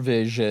 Laser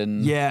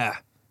vision. Yeah.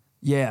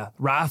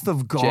 Wrath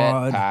of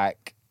God. Jetpack.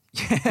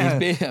 Yeah.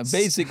 He's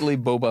basically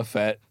Boba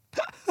Fett,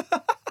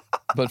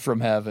 but from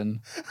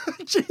heaven.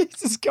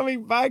 Jesus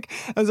coming back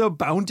as a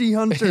bounty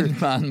hunter.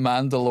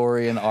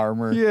 Mandalorian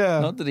armor. Yeah.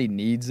 Not that he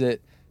needs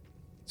it.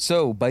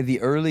 So, by the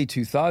early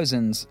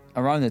 2000s,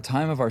 around the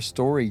time of our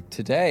story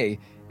today,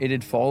 it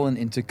had fallen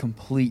into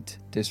complete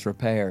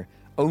disrepair,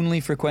 only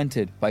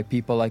frequented by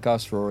people like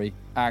us, Rory,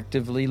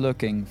 actively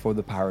looking for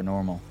the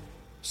paranormal.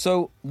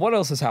 So, what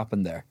else has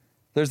happened there?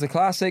 There's the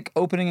classic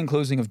opening and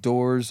closing of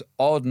doors,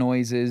 odd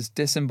noises,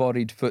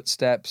 disembodied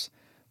footsteps,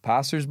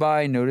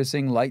 passers-by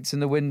noticing lights in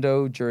the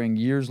window during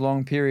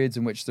years-long periods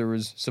in which there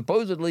was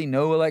supposedly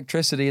no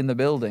electricity in the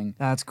building.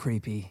 That's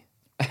creepy.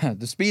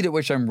 The speed at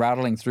which I'm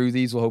rattling through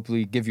these will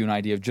hopefully give you an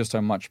idea of just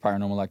how much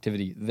paranormal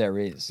activity there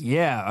is.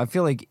 Yeah, I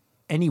feel like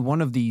any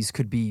one of these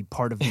could be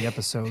part of the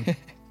episode.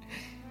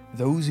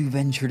 Those who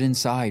ventured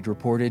inside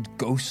reported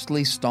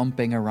ghostly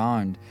stomping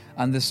around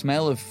and the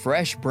smell of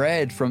fresh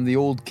bread from the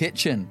old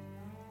kitchen.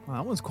 Well,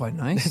 that one's quite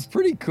nice. It's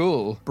pretty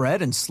cool.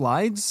 Bread and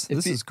slides?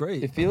 This is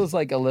great. It feels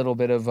like a little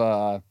bit of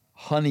a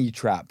honey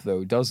trap,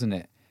 though, doesn't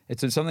it?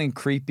 It's something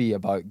creepy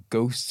about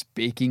ghosts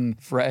baking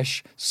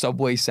fresh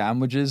Subway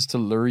sandwiches to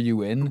lure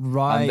you in.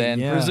 Right, and then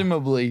yeah.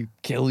 presumably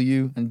kill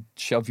you and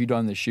shove you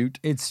down the chute.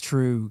 It's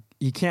true.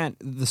 You can't,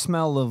 the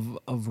smell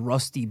of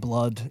rusty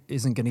blood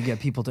isn't going to get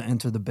people to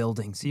enter the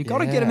building. So you got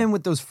to get them in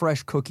with those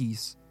fresh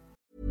cookies.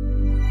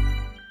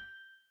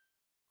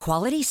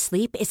 Quality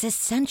sleep is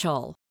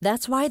essential.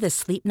 That's why the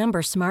Sleep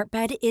Number Smart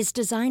Bed is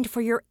designed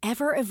for your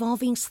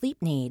ever-evolving sleep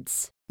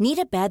needs. Need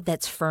a bed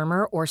that's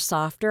firmer or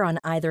softer on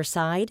either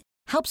side?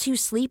 Helps you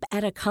sleep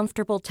at a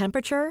comfortable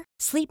temperature?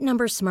 Sleep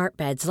Number Smart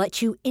Beds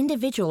let you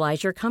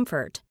individualize your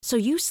comfort, so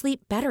you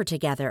sleep better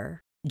together.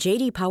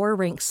 J.D. Power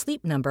ranks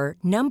Sleep Number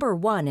number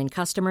 1 in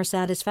customer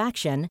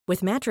satisfaction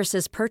with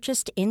mattresses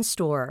purchased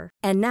in-store.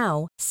 And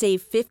now,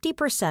 save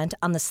 50%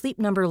 on the Sleep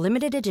Number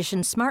Limited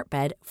Edition Smart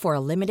Bed for a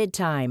limited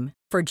time.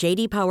 For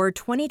J.D. Power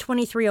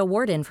 2023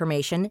 award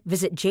information,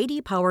 visit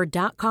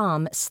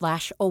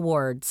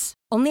jdpower.com/awards.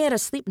 Only at a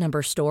Sleep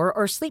Number store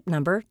or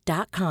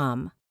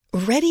sleepnumber.com.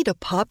 Ready to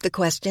pop the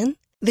question?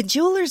 The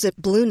jewelers at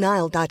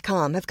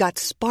BlueNile.com have got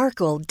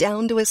sparkle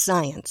down to a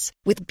science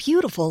with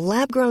beautiful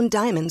lab-grown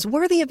diamonds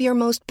worthy of your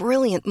most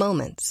brilliant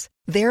moments.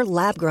 Their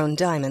lab-grown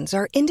diamonds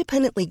are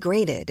independently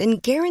graded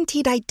and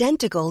guaranteed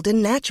identical to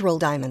natural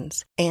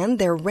diamonds, and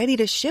they're ready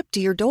to ship to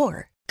your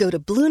door. Go to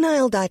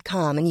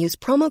BlueNile.com and use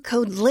promo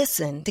code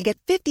LISTEN to get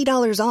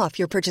 $50 off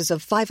your purchase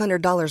of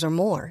 $500 or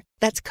more.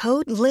 That's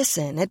code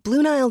LISTEN at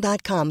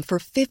BlueNile.com for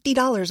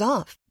 $50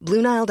 off.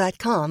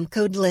 BlueNile.com,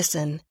 code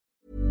LISTEN.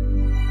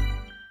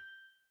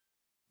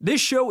 This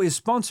show is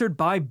sponsored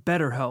by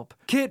BetterHelp.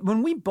 Kit,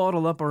 when we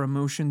bottle up our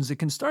emotions, it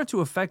can start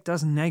to affect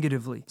us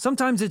negatively.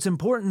 Sometimes it's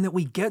important that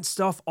we get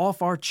stuff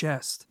off our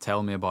chest.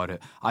 Tell me about it.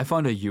 I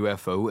found a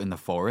UFO in the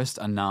forest,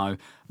 and now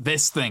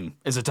this thing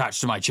is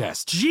attached to my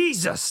chest.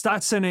 Jesus,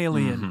 that's an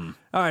alien.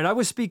 All right, I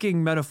was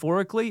speaking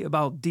metaphorically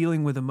about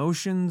dealing with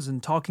emotions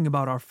and talking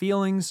about our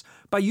feelings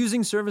by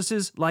using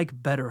services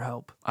like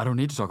BetterHelp. I don't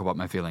need to talk about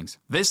my feelings.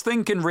 This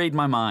thing can read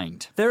my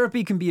mind.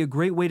 Therapy can be a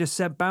great way to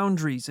set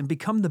boundaries and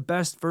become the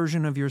best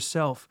version of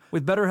yourself.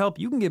 With BetterHelp,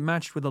 you can get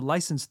matched with a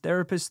licensed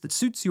therapist that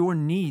suits your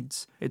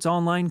needs. It's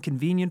online,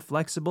 convenient,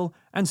 flexible,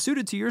 and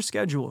suited to your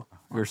schedule.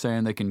 You're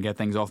saying they can get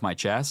things off my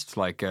chest,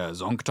 like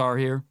Zonktar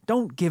here?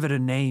 Don't give it a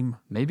name.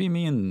 Maybe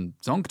me and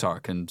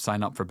Zonktar can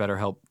sign up for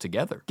BetterHelp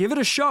together. Give it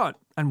a shot,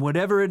 and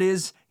whatever it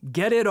is,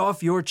 get it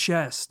off your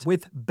chest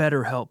with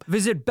BetterHelp.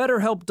 Visit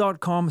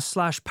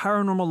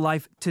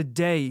betterhelp.com/paranormallife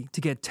today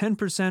to get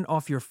 10%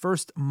 off your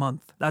first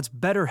month. That's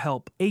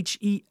BetterHelp,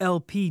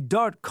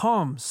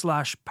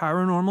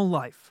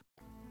 HELP.com/paranormallife.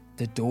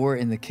 The door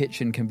in the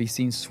kitchen can be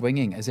seen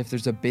swinging as if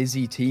there's a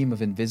busy team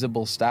of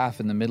invisible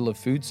staff in the middle of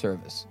food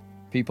service.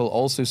 People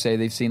also say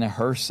they've seen a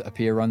hearse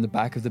appear around the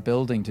back of the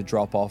building to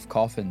drop off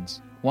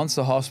coffins. Once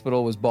the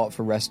hospital was bought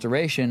for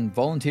restoration,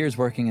 volunteers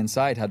working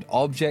inside had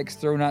objects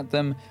thrown at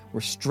them,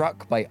 were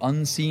struck by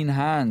unseen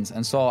hands,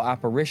 and saw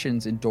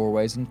apparitions in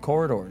doorways and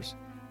corridors.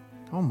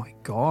 Oh my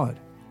God.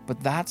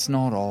 But that's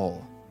not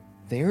all.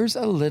 There's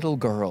a little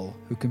girl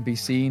who can be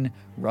seen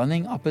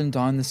running up and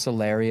down the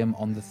solarium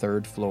on the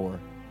 3rd floor.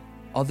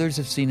 Others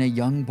have seen a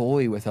young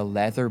boy with a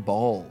leather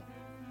ball.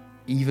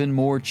 Even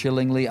more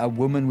chillingly, a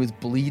woman with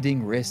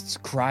bleeding wrists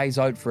cries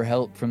out for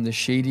help from the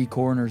shady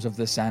corners of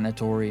the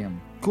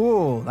sanatorium.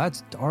 Cool,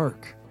 that's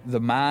dark. The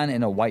man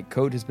in a white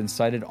coat has been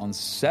sighted on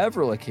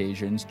several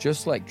occasions,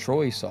 just like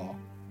Troy saw.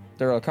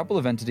 There are a couple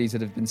of entities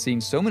that have been seen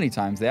so many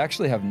times, they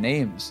actually have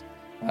names.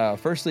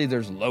 Firstly,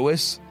 there's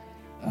Lois.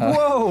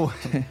 Whoa!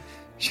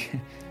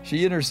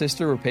 She and her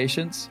sister were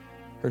patients.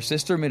 Her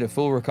sister made a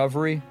full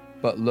recovery,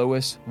 but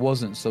Lois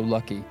wasn't so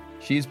lucky.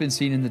 She's been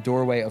seen in the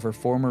doorway of her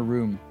former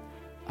room,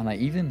 and I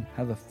even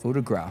have a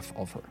photograph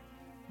of her.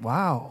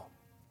 Wow.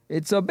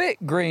 It's a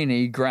bit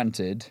grainy,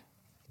 granted.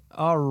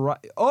 All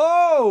right.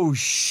 Oh,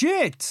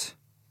 shit!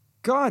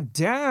 God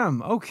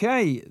damn.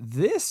 Okay,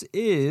 this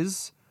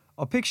is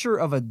a picture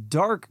of a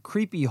dark,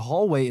 creepy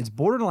hallway. It's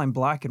borderline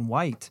black and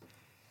white.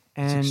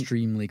 And it's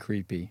extremely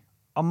creepy.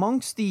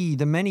 Amongst the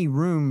many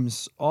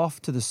rooms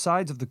off to the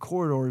sides of the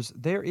corridors,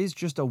 there is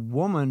just a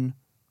woman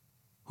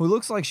who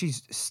looks like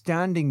she's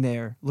standing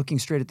there looking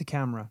straight at the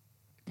camera.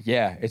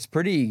 Yeah, it's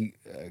pretty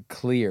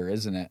clear,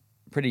 isn't it?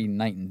 Pretty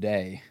night and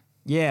day.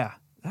 Yeah,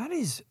 that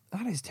is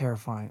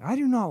terrifying. I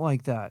do not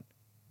like that.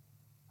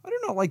 I do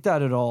not like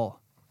that at all.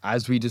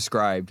 As we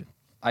described,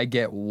 I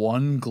get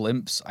one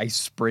glimpse, I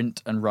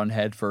sprint and run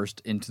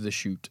headfirst into the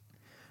chute.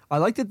 I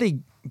like that they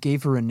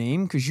gave her a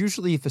name, because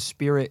usually if a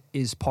spirit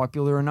is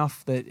popular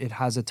enough that it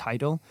has a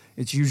title,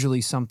 it's usually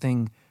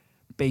something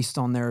based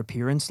on their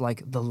appearance,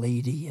 like the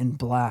lady in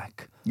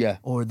black. Yeah.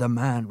 Or the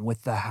man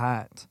with the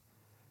hat.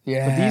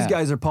 Yeah. But these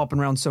guys are popping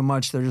around so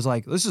much, they're just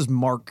like, this is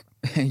Mark.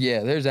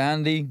 Yeah, there's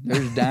Andy,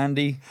 there's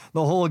Dandy.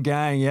 The whole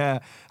gang, yeah.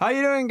 How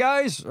you doing,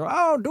 guys?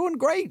 Oh, doing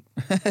great.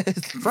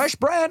 Fresh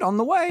bread on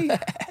the way.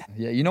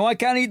 Yeah, you know I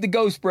can't eat the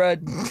ghost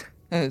bread.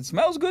 It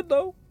smells good,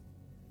 though.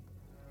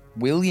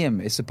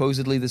 William is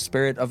supposedly the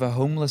spirit of a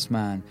homeless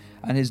man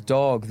and his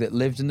dog that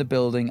lived in the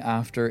building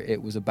after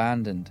it was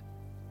abandoned.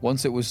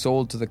 Once it was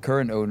sold to the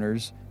current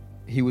owners,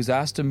 he was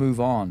asked to move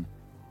on,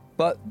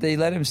 but they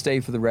let him stay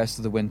for the rest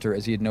of the winter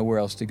as he had nowhere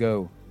else to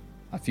go.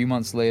 A few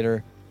months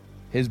later,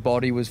 his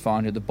body was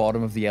found at the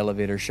bottom of the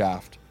elevator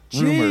shaft,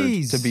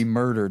 rumored to be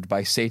murdered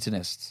by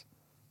Satanists.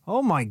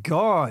 Oh my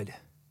God.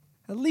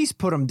 At least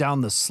put him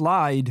down the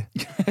slide.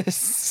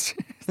 There's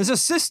a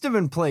system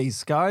in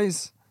place,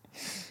 guys.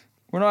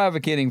 We're not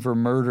advocating for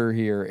murder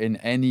here in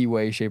any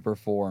way, shape, or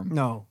form.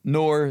 No.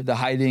 Nor the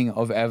hiding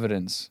of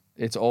evidence.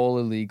 It's all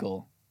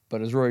illegal.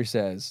 But as Rory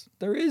says,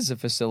 there is a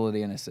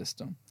facility and a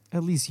system.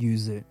 At least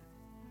use it.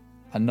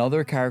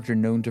 Another character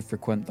known to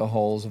frequent the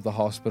halls of the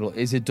hospital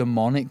is a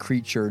demonic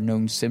creature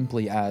known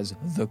simply as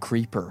the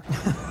Creeper.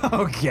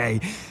 Okay,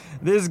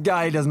 this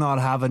guy does not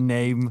have a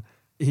name.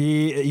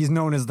 He's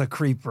known as the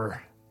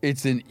Creeper.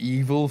 It's an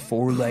evil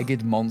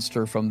four-legged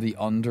monster from the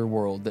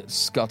underworld that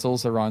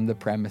scuttles around the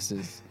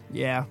premises.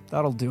 Yeah,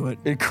 that'll do it.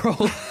 It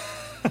crawls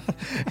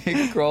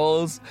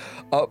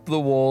up the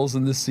walls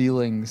and the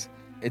ceilings.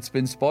 It's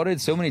been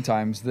spotted so many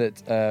times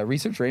that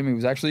researcher Amy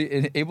was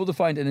actually able to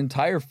find an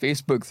entire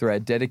Facebook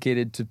thread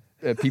dedicated to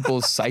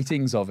people's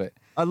sightings of it.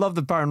 I love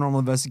the paranormal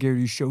investigator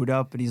who showed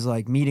up and he's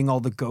like meeting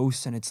all the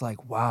ghosts and it's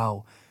like,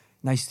 wow,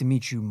 nice to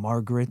meet you,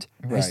 Margaret.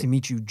 Nice to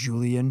meet you,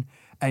 Julian.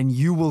 And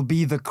you will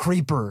be the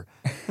Creeper.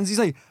 And he's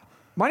like,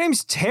 my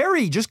name's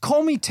Terry. Just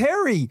call me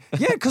Terry.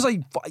 Yeah, because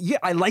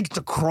I like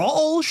to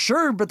crawl,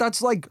 sure, but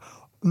that's like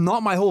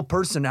not my whole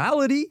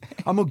personality.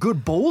 I'm a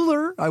good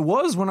bowler. I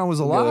was when I was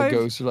alive. The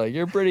ghosts are like,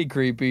 you're pretty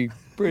creepy,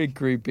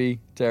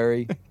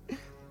 Terry.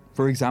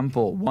 For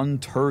example, one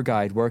tour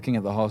guide working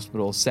at the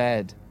hospital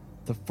said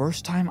The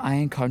first time I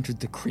encountered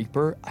the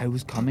creeper, I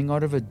was coming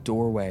out of a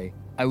doorway.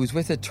 I was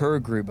with a tour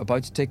group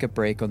about to take a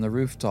break on the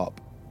rooftop.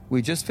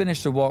 We just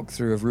finished a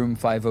walkthrough of room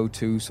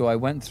 502, so I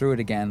went through it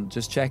again,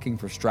 just checking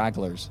for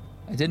stragglers.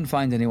 I didn't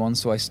find anyone,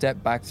 so I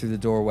stepped back through the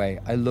doorway.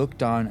 I looked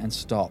down and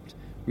stopped,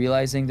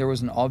 realizing there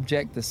was an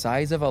object the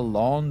size of a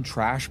lawn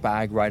trash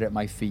bag right at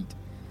my feet.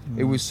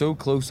 It was so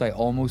close I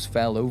almost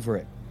fell over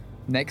it.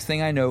 Next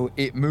thing I know,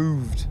 it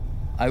moved.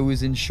 I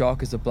was in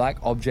shock as a black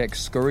object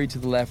scurried to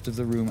the left of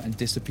the room and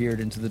disappeared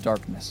into the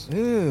darkness.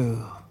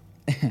 Ew.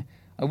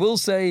 I will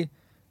say,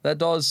 that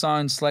does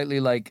sound slightly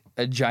like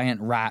a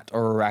giant rat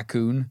or a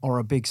raccoon. Or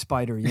a big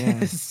spider,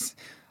 yeah.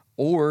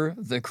 Or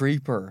the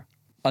creeper.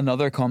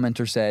 Another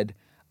commenter said,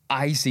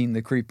 I seen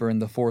the creeper in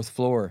the 4th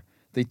floor.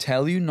 They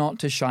tell you not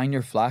to shine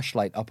your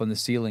flashlight up on the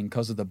ceiling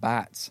because of the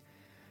bats.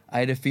 I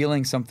had a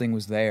feeling something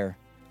was there.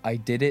 I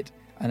did it,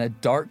 and a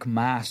dark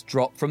mass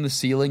dropped from the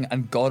ceiling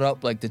and got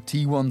up like the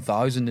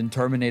T-1000 in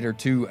Terminator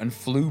 2 and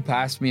flew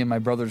past me and my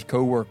brother's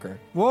co-worker.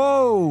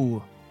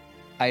 Whoa!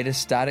 I had a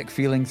static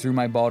feeling through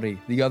my body.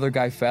 The other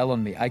guy fell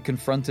on me. I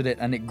confronted it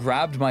and it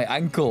grabbed my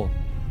ankle.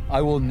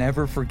 I will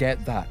never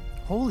forget that.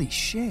 Holy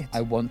shit.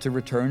 I want to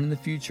return in the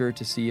future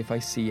to see if I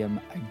see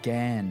him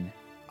again.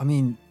 I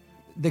mean,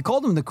 they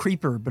called him the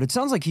creeper, but it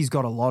sounds like he's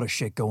got a lot of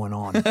shit going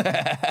on.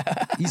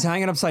 He's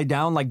hanging upside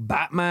down like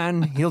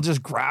Batman. He'll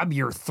just grab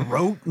your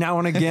throat now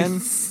and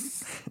again.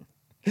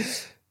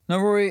 Now,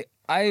 Rory,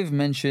 I've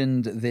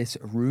mentioned this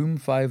room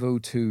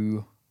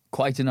 502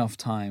 quite enough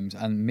times,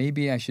 and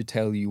maybe I should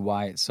tell you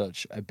why it's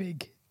such a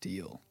big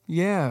deal.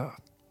 Yeah.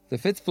 The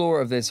 5th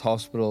floor of this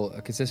hospital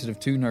consisted of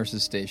 2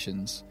 nurses'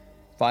 stations,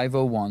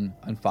 501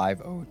 and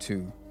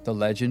 502. The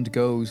legend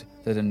goes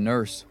that a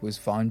nurse was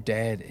found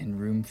dead in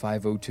room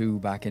 502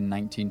 back in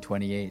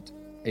 1928,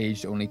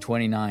 aged only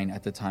 29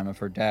 at the time of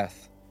her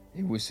death.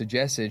 It was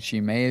suggested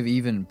she may have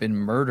even been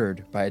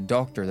murdered by a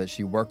doctor that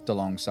she worked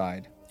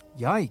alongside.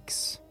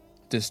 Yikes.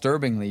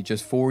 Disturbingly,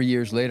 just 4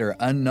 years later,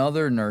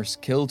 another nurse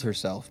killed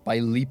herself by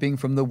leaping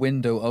from the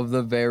window of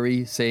the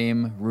very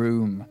same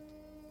room.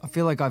 I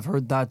feel like I've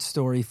heard that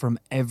story from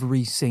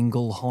every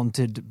single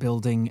haunted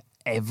building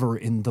ever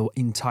in the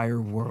entire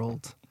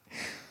world.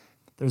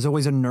 There's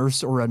always a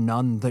nurse or a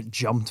nun that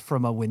jumped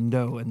from a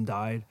window and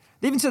died.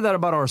 They even said that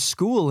about our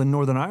school in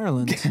Northern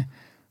Ireland.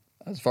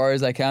 As far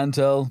as I can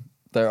tell,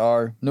 there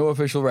are no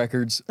official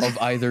records of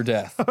either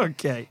death.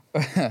 Okay.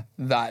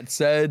 That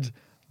said,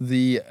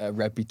 the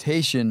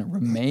reputation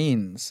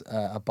remains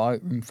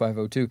about room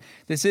 502.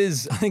 This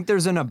is... I think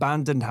there's an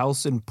abandoned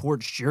house in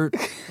Port Stewart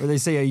where they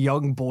say a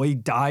young boy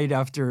died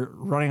after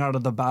running out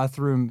of the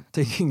bathroom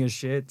taking a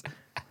shit.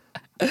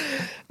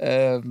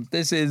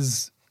 This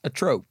is a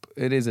trope.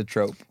 It is a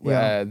trope.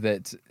 Yeah.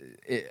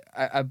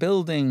 A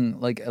building,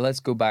 like, let's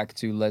go back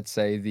to, let's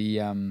say, the...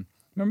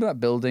 remember that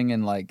building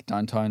in, like,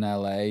 downtown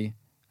LA?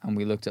 And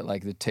we looked at,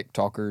 like, the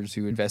TikTokers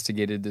who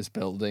investigated this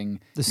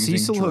building. The using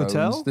Cecil drones.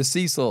 Hotel? The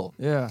Cecil.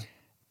 Yeah.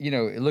 You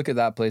know, look at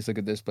that place, look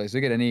at this place,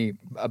 look at any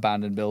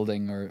abandoned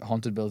building or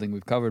haunted building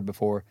we've covered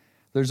before.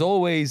 There's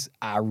always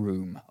a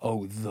room.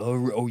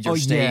 You're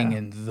staying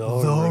in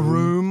the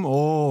room.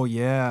 Oh,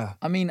 yeah.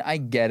 I mean, I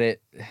get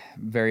it.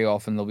 Very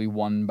often there'll be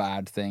one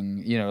bad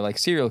thing. You know, like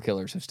serial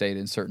killers have stayed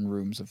in certain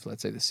rooms of,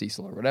 let's say, the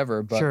Cecil or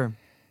whatever. But, Sure.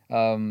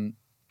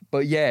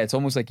 But yeah, it's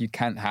almost like you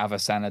can't have a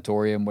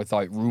sanatorium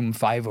without room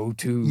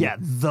 502. Yeah,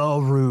 the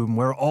room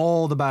where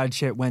all the bad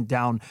shit went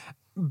down.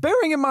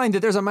 Bearing in mind that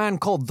there's a man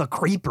called the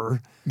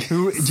Creeper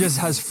who just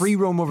has free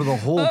roam over the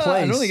whole place.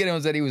 I don't think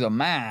anyone said he was a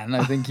man.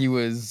 I think he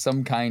was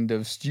some kind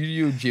of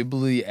Studio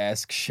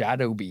Ghibli-esque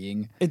shadow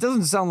being. It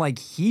doesn't sound like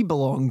he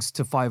belongs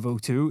to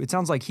 502. It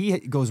sounds like he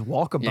goes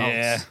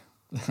walkabouts.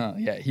 Yeah.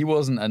 Yeah, he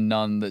wasn't a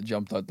nun that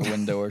jumped out the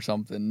window or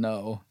something,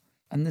 no.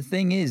 And the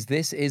thing is,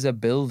 this is a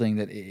building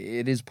that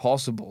it is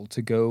possible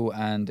to go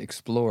and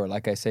explore.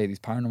 Like I say, these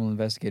paranormal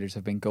investigators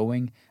have been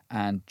going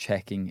and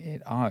checking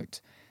it out.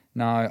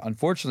 Now,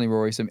 unfortunately,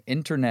 Rory, some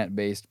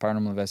internet-based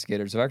paranormal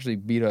investigators have actually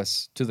beat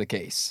us to the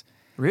case.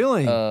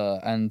 Really?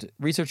 And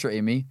researcher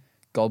Amy,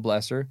 God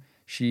bless her,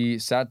 she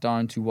sat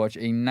down to watch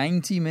a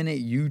 90-minute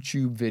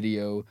YouTube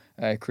video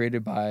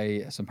created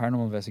by some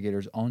paranormal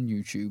investigators on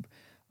YouTube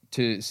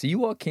to see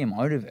what came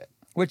out of it,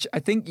 which I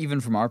think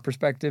even from our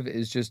perspective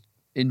is just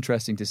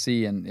interesting to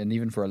see, and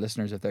even for our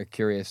listeners, if they're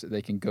curious,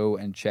 they can go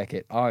and check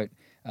it out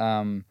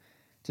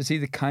to see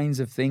the kinds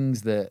of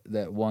things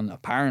that one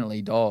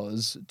apparently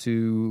does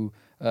to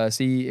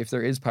see if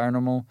there is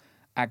paranormal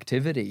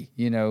activity,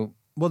 you know.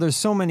 Well, there's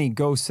so many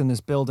ghosts in this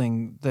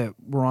building that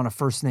we're on a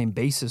first-name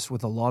basis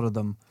with a lot of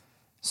them.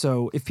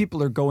 So if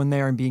people are going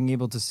there and being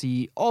able to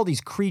see all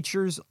these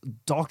creatures,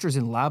 doctors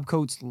in lab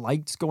coats,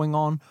 lights going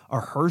on, a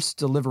hearse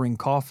delivering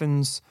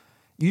coffins...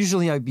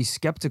 Usually I'd be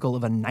skeptical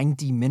of a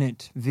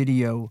 90-minute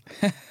video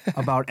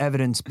about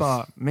evidence,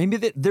 but maybe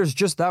there's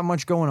just that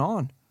much going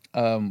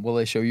on. Will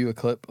they show you a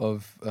clip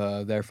of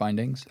their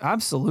findings?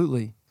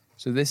 Absolutely.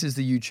 So this is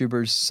the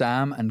YouTubers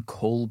Sam and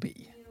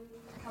Colby.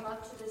 You come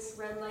up to this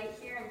red light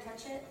here and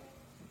touch it,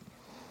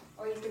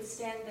 or you could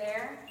stand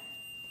there.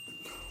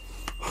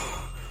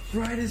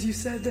 Right as you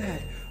said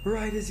that.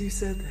 Right as you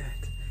said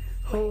that.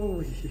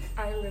 Holy.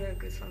 I literally have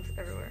goosebumps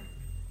everywhere.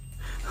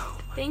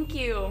 Thank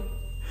you.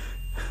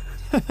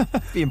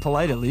 Being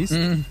polite at least.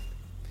 And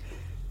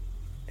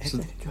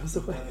then it goes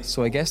away.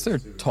 So I guess they're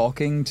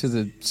talking to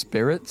the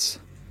spirits,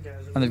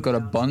 and they've got a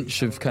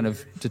bunch of kind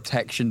of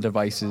detection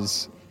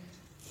devices.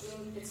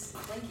 It's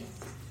blinking.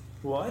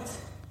 What?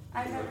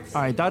 I've never seen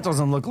All right, that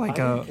doesn't look like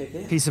a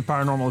piece of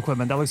paranormal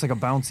equipment. That looks like a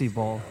bouncy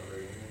ball.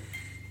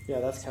 Yeah,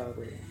 that's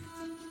Calgary.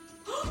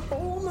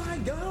 Oh my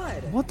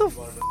god! What the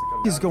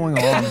is going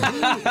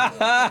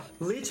on?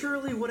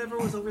 Literally whatever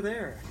was over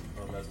there.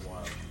 Oh, that's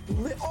wild.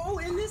 Oh,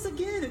 and this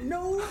again!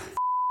 No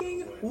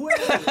f***ing way!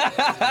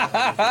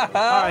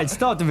 All right,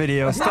 stop the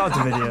video. Stop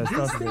the video. This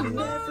Stop the thing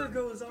video. never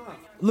goes off.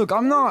 Look,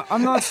 I'm not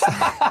I'm not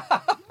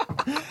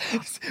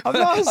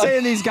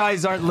saying these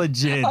guys aren't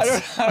legit.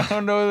 I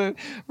don't know that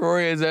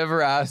Rory has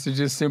ever asked to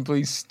just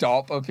simply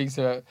stop a piece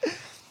of.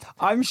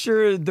 I'm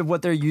sure that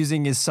what they're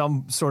using is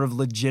some sort of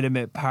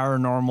legitimate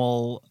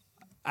paranormal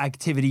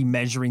activity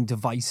measuring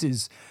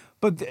devices.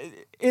 But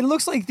it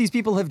looks like these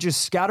people have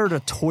just scattered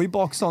a toy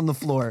box on the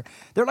floor.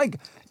 They're like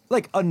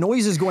a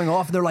noise is going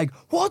off and they're like,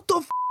 what the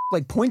f?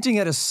 Like pointing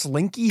at a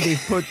slinky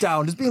they've put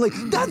down, just being like,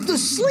 that the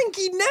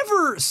slinky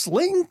never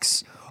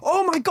slinks.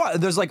 Oh my God.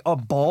 There's like a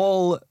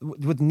ball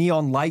with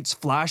neon lights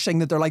flashing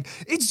that they're like,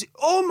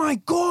 oh my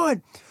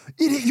God.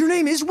 Your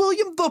name is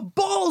William. The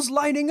ball's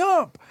lighting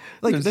up.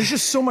 Like there's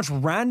just so much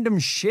random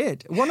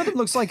shit. One of them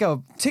looks like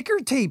a ticker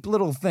tape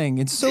little thing.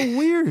 It's so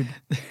weird.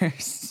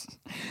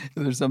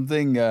 There's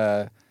something,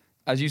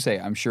 as you say,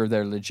 I'm sure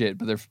they're legit,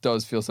 but there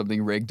does feel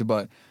something rigged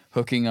about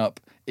hooking up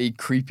a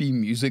creepy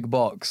music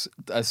box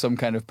as some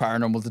kind of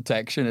paranormal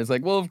detection. It's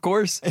like, well, of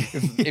course,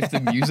 if the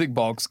music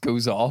box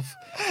goes off,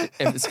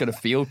 if it's going to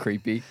feel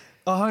creepy.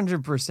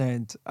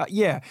 100%.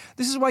 Yeah,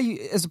 this is why you,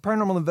 as a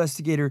paranormal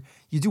investigator,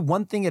 you do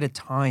one thing at a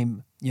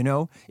time, you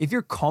know? If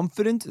you're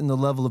confident in the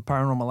level of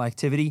paranormal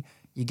activity,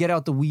 you get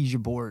out the Ouija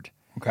board.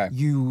 Okay.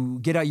 You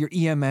get out your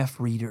EMF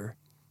reader.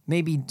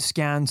 Maybe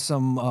scan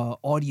some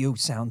audio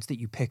sounds that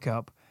you pick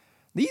up.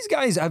 These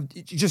guys have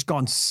just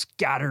gone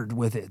scattered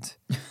with it.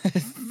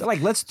 They're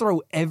like, let's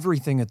throw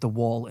everything at the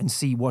wall and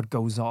see what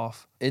goes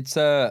off. It's,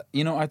 I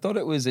thought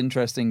it was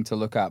interesting to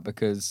look at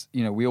because,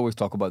 we always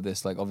talk about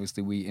this. Like,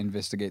 obviously, we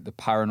investigate the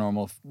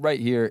paranormal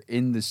right here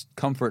in this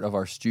comfort of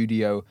our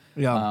studio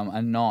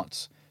and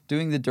not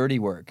doing the dirty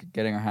work,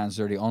 getting our hands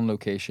dirty on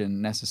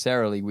location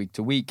necessarily week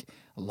to week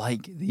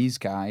like these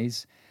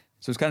guys.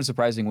 So it's kind of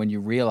surprising when you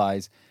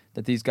realize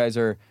that these guys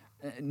are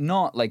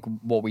not like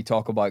what we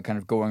talk about, kind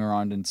of going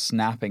around and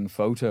snapping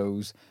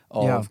photos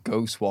of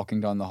ghosts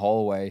walking down the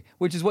hallway,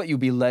 which is what you'd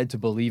be led to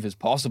believe is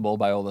possible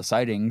by all the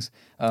sightings.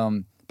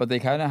 But they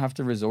kind of have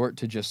to resort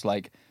to just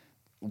like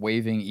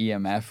waving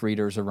EMF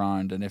readers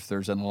around. And if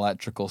there's an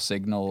electrical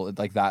signal,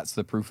 like that's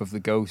the proof of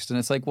the ghost. And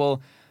it's like,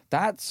 well,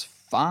 that's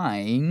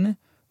fine,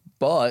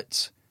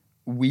 but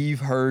we've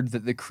heard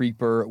that the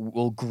creeper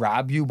will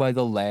grab you by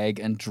the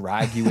leg and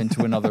drag you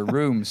into another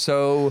room.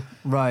 So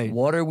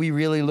what are we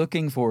really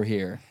looking for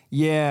here?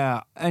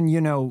 Yeah.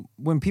 And,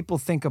 when people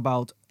think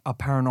about a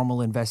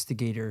paranormal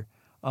investigator,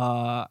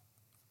 I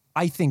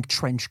think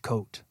trench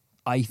coat.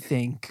 I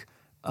think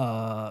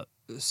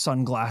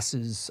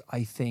sunglasses.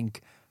 I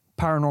think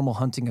paranormal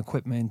hunting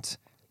equipment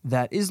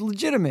that is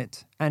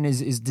legitimate and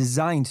is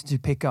designed to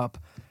pick up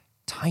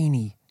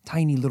tiny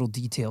little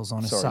details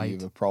on a site. You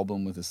have a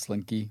problem with a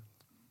slinky?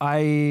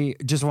 I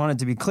just wanted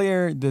to be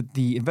clear that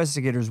the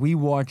investigators we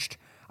watched,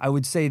 I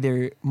would say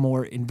they're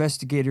more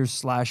investigators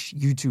 /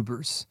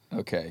 YouTubers.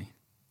 Okay,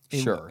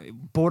 sure.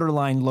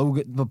 Borderline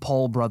Logan, the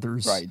Paul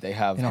brothers. Right, they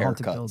have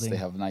haircuts. They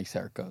have nice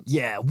haircuts.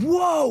 Yeah.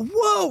 Whoa,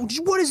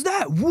 what is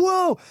that?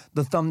 Whoa.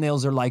 The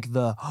thumbnails are like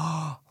the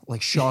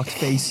like shocked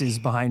faces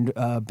behind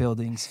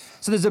buildings.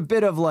 So there's a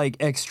bit of like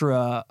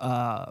extra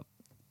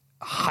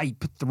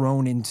hype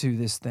thrown into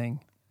this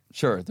thing.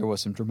 Sure, there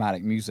was some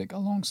dramatic music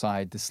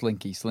alongside the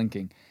slinky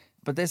slinking.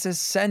 But this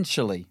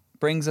essentially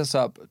brings us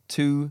up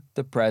to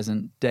the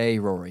present day,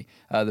 Rory.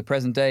 The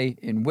present day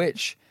in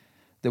which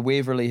the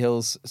Waverly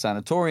Hills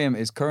Sanatorium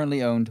is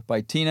currently owned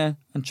by Tina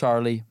and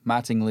Charlie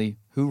Mattingly,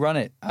 who run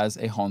it as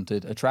a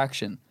haunted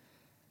attraction.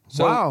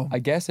 So I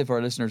guess if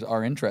our listeners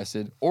are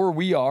interested, or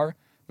we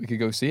could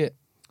go see it.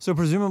 So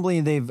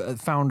presumably they've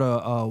found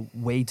a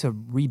way to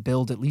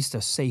rebuild at least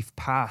a safe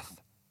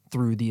path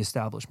through the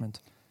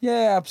establishment.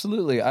 Yeah,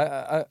 absolutely.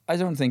 I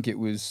don't think it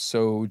was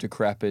so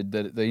decrepit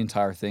that the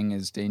entire thing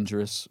is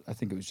dangerous. I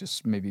think it was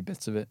just maybe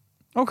bits of it.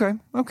 Okay.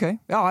 Oh,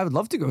 I would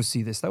love to go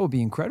see this. That would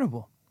be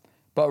incredible.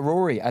 But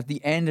Rory, at the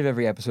end of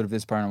every episode of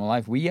This Paranormal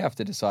Life, we have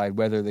to decide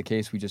whether the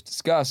case we just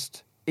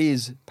discussed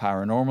is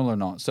paranormal or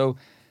not. So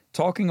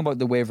talking about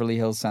the Waverly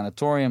Hills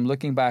Sanatorium,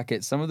 looking back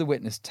at some of the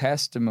witness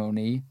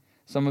testimony,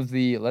 some of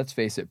the, let's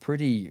face it,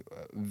 pretty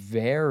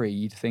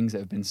varied things that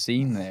have been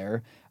seen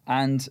there.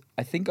 And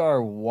I think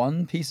our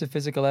one piece of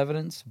physical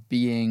evidence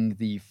being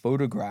the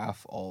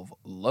photograph of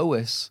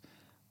Lois,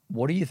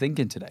 What are you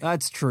thinking today?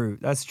 That's true.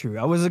 That's true.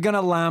 I was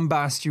gonna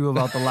lambast you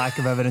about the lack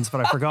of evidence,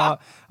 but I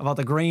forgot about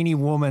the grainy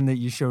woman that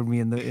you showed me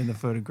in the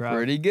photograph.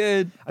 Pretty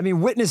good. I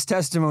mean, witness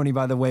testimony,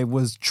 by the way,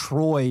 was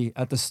Troy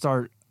at the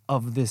start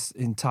of this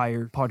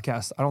entire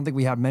podcast. I don't think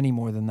we had many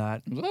more than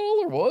that. Was that all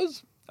there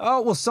was?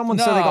 Oh, well, someone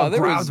said they got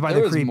grabbed by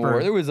the creeper.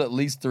 More. There was at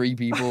least 3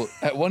 people.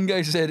 One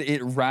guy said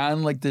it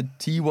ran like the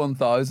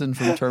T-1000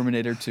 from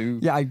Terminator 2.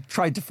 Yeah, I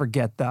tried to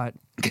forget that.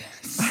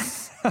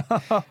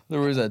 There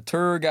was a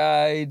tour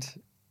guide.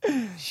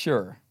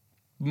 Sure.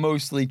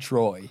 Mostly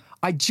Troy.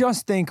 I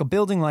just think a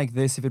building like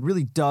this, if it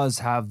really does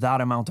have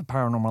that amount of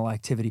paranormal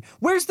activity,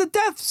 where's the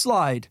death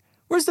slide?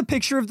 Where's the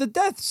picture of the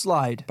death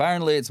slide?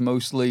 Apparently it's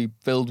mostly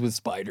filled with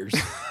spiders.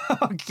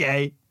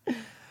 Okay.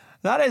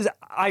 That is,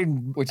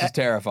 which is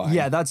terrifying.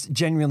 Yeah, that's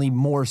genuinely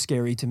more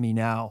scary to me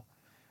now.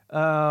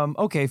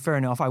 Okay, fair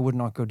enough. I would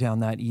not go down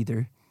that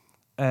either.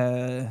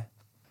 I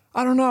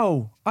don't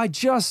know. I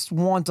just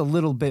want a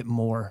little bit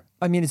more.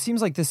 I mean, it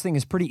seems like this thing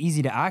is pretty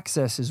easy to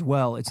access as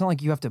well. It's not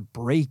like you have to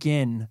break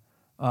in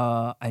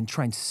and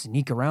try and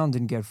sneak around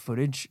and get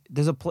footage.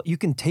 There's you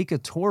can take a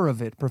tour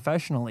of it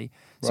professionally.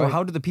 So Right.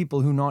 how do the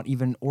people who not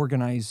even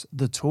organize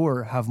the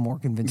tour have more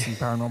convincing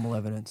paranormal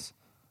evidence?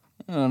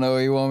 I don't know what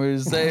you want me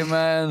to say,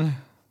 man.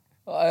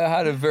 I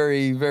had a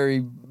very, very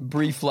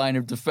brief line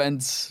of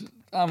defense.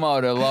 I'm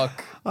out of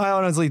luck. I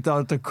honestly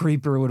thought the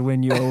creeper would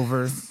win you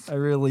over. I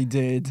really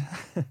did.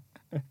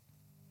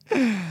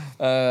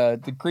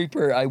 The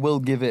creeper, I will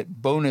give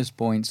it bonus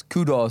points,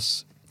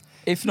 kudos,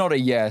 if not a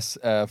yes,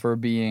 for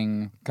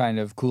being kind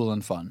of cool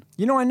and fun.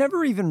 You know, I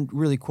never even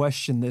really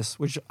questioned this,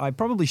 which I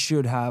probably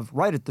should have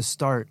right at the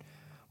start.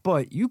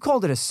 But you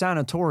called it a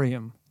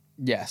sanatorium,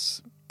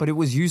 Yes, but it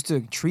was used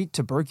to treat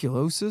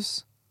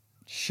tuberculosis?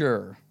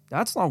 sure.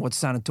 That's not what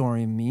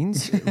sanatorium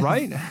means,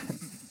 right?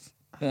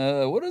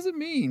 What does it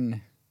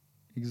mean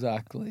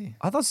exactly?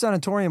 I thought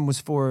sanatorium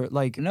was for,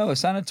 like... No, a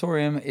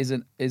sanatorium is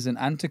an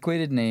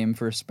antiquated name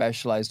for a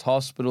specialized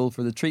hospital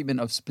for the treatment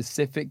of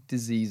specific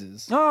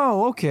diseases.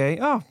 Oh, okay.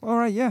 Oh, all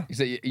right, yeah.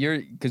 So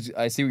because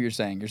I see what you're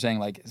saying. You're saying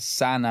like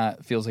sana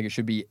feels like it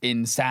should be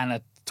in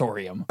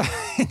sanatorium,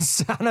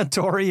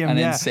 Sanatorium, an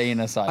yeah. insane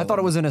asylum. I thought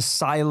it was an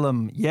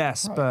asylum,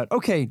 yes, but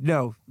okay,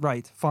 no,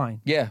 right,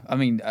 fine. Yeah, I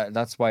mean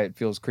that's why it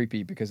feels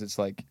creepy because it's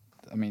like,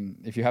 I mean,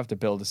 if you have to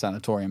build a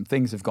sanatorium,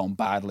 things have gone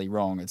badly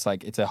wrong. It's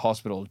like it's a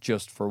hospital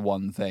just for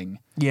one thing.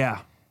 Yeah.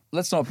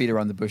 Let's not beat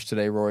around the bush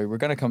today, Rory. We're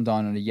going to come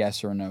down on a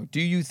yes or a no.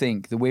 Do you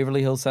think the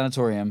Waverly Hills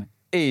Sanatorium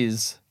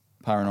is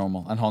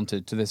paranormal and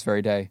haunted to this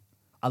very day?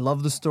 I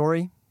love the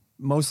story,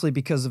 mostly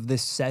because of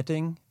this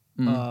setting.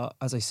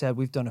 As I said,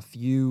 we've done a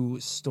few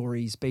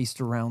stories based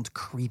around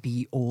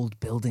creepy old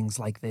buildings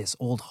like this,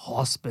 old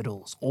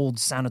hospitals, old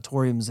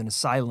sanatoriums and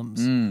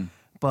asylums.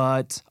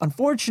 But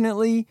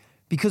unfortunately,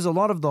 because a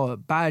lot of the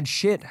bad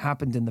shit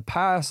happened in the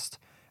past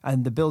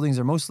and the buildings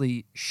are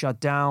mostly shut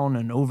down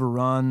and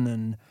overrun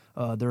and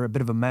they're a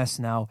bit of a mess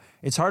now,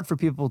 it's hard for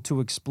people to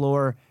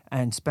explore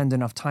and spend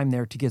enough time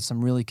there to get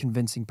some really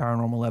convincing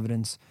paranormal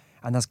evidence.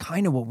 And that's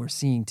kind of what we're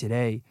seeing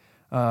today.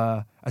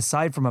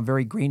 Aside from a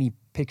very grainy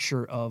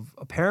picture of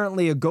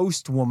apparently a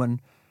ghost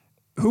woman,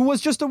 who was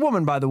just a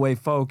woman, by the way,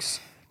 folks.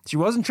 She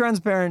wasn't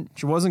transparent.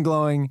 She wasn't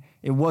glowing.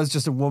 It was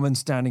just a woman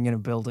standing in a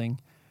building.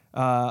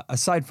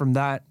 Aside from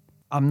that,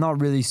 I'm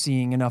not really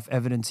seeing enough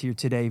evidence here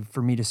today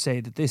for me to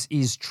say that this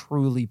is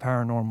truly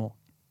paranormal.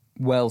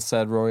 Well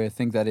said, Rory. I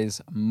think that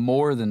is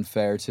more than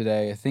fair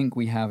today. I think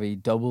we have a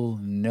double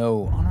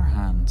no on our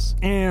hands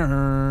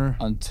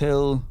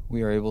until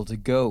we are able to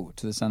go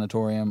to the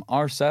sanatorium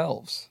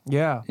ourselves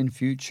Yeah. in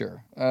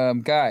future.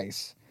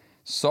 Guys,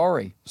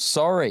 sorry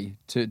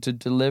to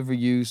deliver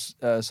you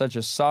such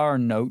a sour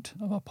note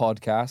of a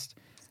podcast.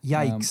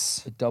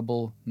 Yikes. A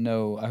double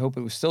no. I hope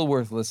it was still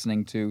worth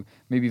listening to.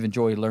 Maybe you've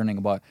enjoyed learning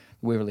about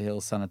the Waverly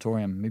Hills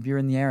Sanatorium. Maybe you're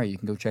in the area. You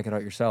can go check it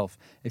out yourself.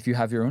 If you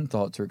have your own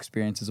thoughts or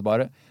experiences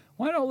about it,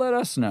 why not let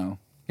us know?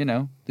 You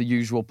know, the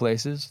usual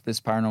places,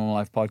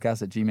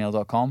 thisparanormallifepodcast at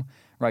gmail.com.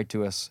 Write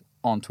to us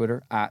on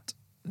Twitter at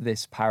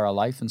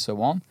thisparalife and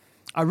so on.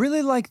 I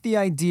really like the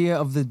idea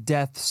of the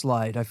death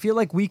slide. I feel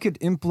like we could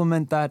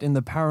implement that in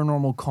the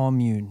paranormal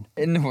commune.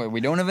 And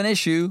we don't have an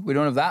issue. We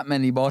don't have that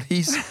many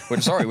bodies. We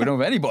don't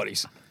have any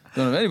bodies.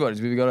 We don't have any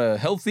bodies. We've got a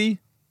healthy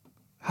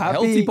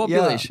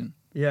population.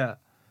 Yeah.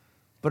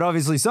 But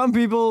obviously some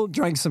people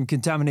drank some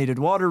contaminated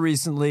water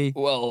recently,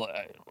 Well,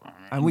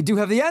 and we do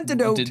have the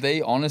antidote. did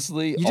they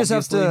honestly? You just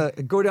have to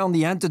go down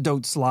the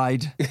antidote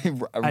slide.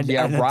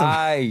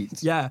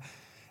 Right. Yeah.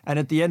 And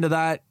at the end of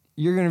that,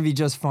 you're going to be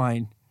just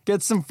fine.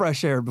 Get some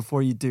fresh air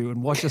before you do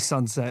and watch a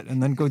sunset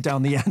and then go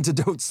down the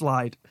antidote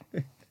slide.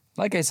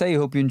 Like I say, I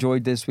hope you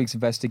enjoyed this week's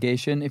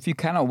investigation. If you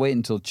cannot wait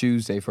until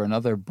Tuesday for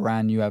another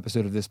brand new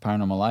episode of This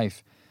Paranormal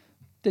Life,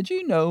 did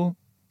you know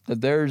that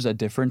there's a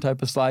different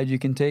type of slide you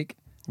can take?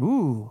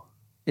 Ooh.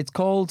 It's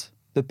called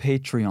the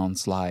Patreon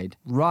slide.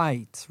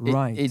 Right.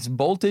 It's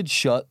bolted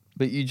shut,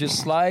 but you just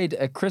slide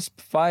a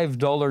crisp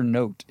 $5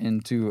 note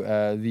into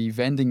the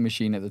vending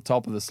machine at the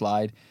top of the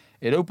slide.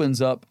 It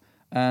opens up,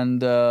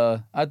 And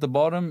at the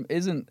bottom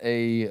isn't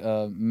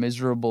a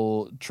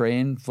miserable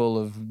train full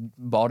of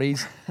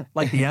bodies.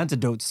 Like the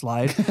antidote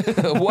slide.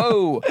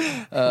 Whoa!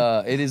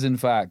 It is, in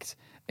fact,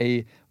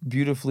 a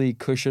beautifully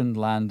cushioned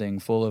landing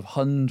full of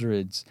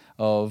hundreds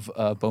of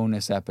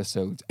bonus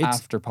episodes,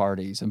 after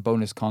parties, and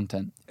bonus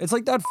content. It's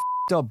like that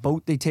f***ed up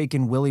boat they take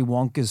in Willy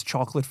Wonka's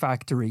chocolate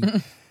factory,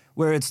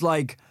 where it's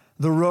like,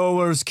 the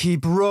rowers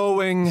keep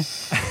rowing,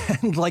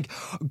 and like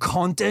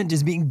content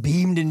is being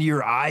beamed into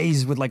your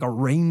eyes with like a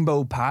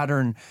rainbow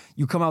pattern.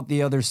 You come out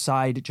the other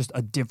side just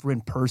a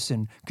different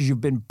person because you've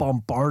been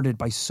bombarded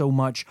by so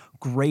much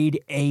grade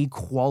A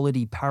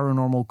quality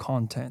paranormal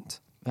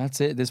content.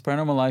 That's it. This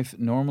Paranormal Life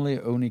normally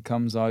only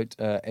comes out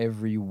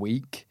every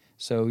week.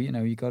 So, you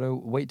know, you got to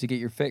wait to get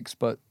your fix,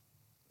 but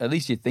at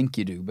least you think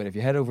you do. But if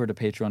you head over to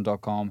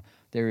patreon.com,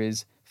 there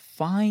is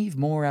 5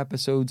 more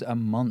episodes a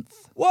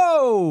month.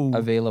 Whoa!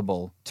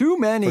 Available. Too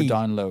many. For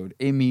download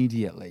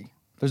immediately.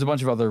 There's a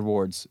bunch of other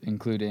awards,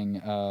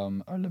 including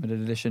our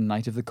limited edition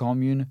Night of the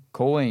Commune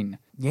coin.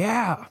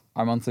 Yeah.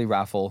 Our monthly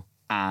raffle,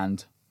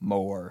 and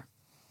more.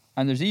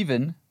 And there's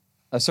even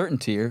a certain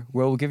tier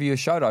where we'll give you a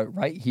shout out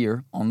right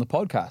here on the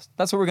podcast.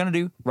 That's what we're going to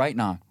do right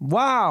now.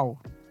 Wow.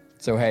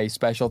 So, hey,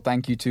 special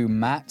thank you to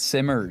Matt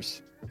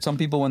Simmers. Some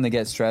people, when they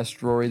get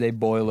stressed, Rory, they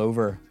boil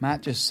over.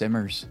 Matt just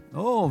simmers.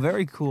 Oh,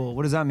 very cool.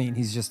 What does that mean?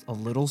 He's just a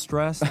little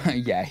stressed?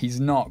 Yeah, he's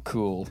not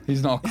cool.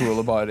 He's not cool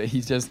about it.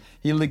 He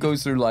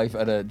goes through life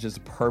at a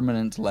just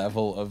permanent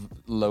level of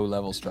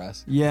low-level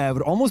stress. Yeah, it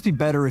would almost be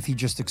better if he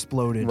just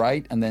exploded.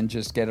 Right? And then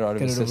just get it out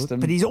of his system.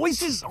 But he's always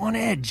just on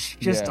edge.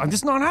 I'm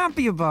just not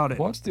happy about it.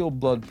 What's the old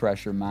blood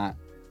pressure, Matt?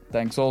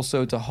 Thanks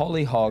also to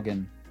Holly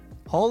Hagen.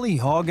 Holly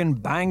Hagen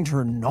banged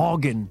her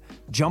noggin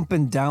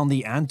jumping down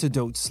the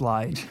antidote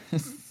slide,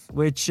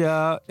 which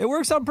it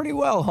works out pretty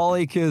well,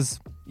 Holly, because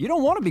you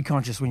don't want to be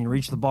conscious when you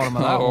reach the bottom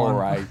of that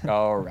one.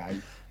 All right.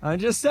 I'm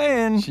just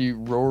saying. She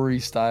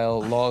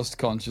Rory-style lost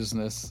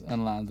consciousness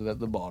and landed at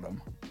the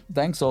bottom.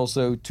 Thanks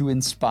also to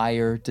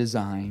Inspire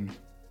Design.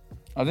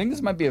 I think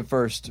this might be a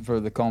first for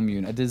the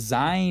commune. A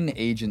design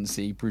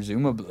agency,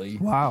 presumably,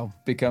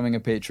 becoming a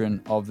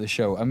patron of the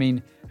show. I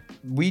mean,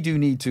 we do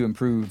need to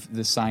improve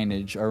the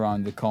signage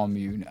around the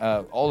commune.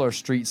 All our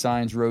street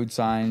signs, road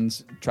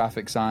signs,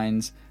 traffic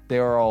signs, they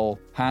are all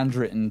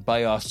handwritten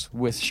by us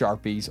with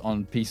Sharpies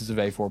on pieces of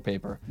A4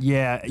 paper.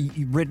 Yeah,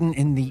 written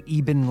in the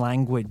Eben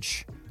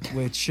language,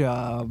 which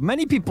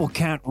many people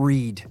can't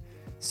read.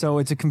 So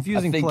it's a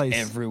confusing place. I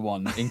think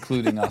everyone,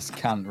 including us,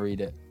 can't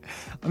read it.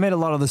 I made a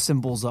lot of the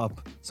symbols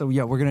up. So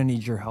yeah, we're going to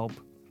need your help.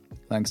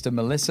 Thanks to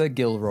Melissa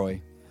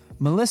Gilroy.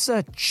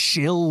 Melissa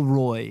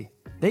Chilroy.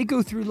 They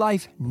go through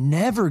life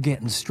never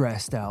getting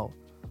stressed out.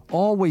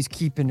 Always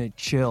keeping it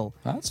chill.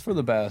 That's for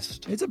the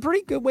best. It's a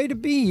pretty good way to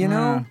be, you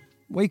know?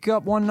 Wake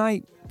up one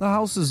night, the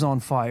house is on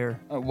fire.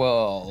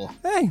 Well.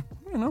 Hey,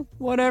 you know,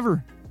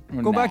 whatever.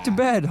 Go back to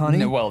bed,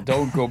 honey. Well,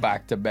 don't go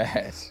back to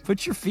bed.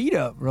 Put your feet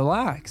up,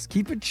 relax,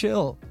 keep it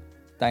chill.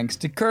 Thanks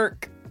to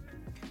Kirk.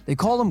 They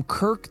call him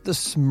Kirk the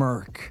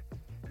Smirk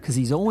because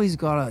he's always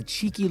got a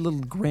cheeky little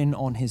grin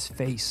on his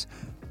face,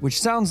 which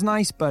sounds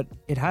nice, but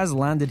it has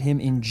landed him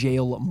in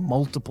jail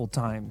multiple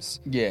times.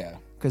 Yeah.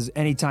 Because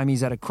anytime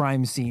he's at a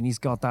crime scene, he's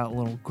got that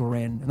little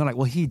grin. And they're like,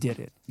 well, he did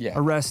it. Yeah.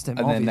 Arrest him,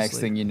 And obviously. then next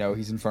thing you know,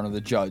 he's in front of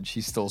the judge.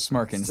 He's still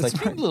smirking. It's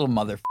like, you little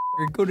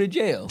motherfucker, go to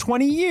jail.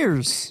 20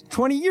 years.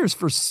 20 years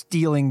for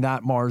stealing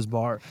that Mars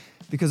bar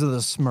because of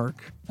the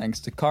smirk. Thanks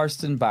to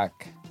Karsten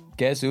back.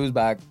 Guess who's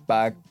back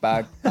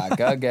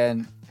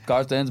again.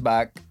 Karsten's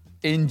back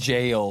in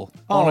jail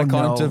on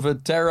account of a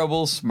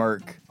terrible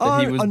smirk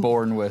that he was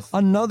born with.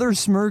 Another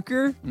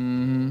smirker?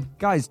 Mm-hmm.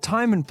 Guys,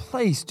 time and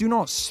place. Do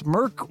not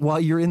smirk while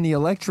you're in the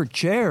electric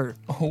chair.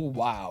 Oh,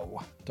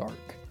 wow.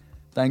 Dark.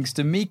 Thanks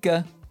to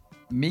Mika.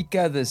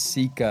 Mika the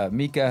Sika.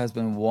 Mika has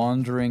been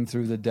wandering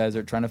through the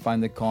desert trying to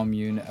find the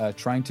commune,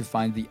 trying to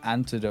find the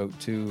antidote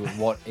to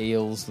what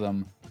ails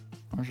them.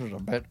 This is a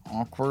bit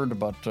awkward,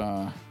 but...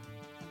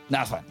 No,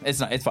 it's fine.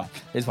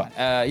 It's fine.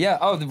 Yeah.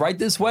 Oh, right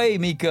this way,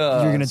 Mika.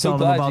 You're going to tell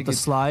them about the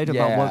slide,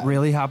 about what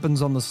really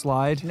happens on the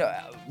slide? No,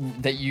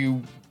 that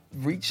you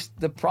reached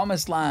the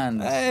promised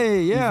land.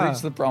 Hey, yeah. You've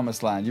reached the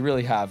promised land. You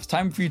really have. It's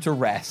time for you to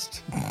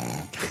rest.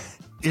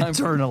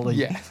 Eternally.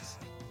 Yes.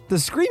 The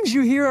screams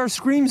you hear are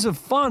screams of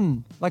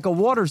fun, like a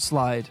water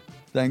slide.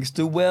 Thanks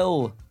to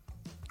Will.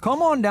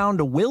 Come on down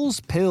to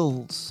Will's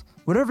Pills.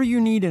 Whatever you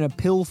need in a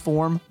pill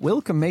form,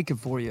 Will can make it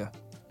for you.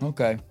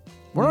 Okay.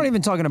 We're not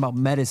even talking about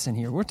medicine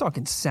here. We're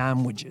talking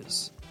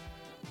sandwiches.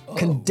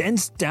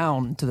 Condensed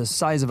down to the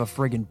size of a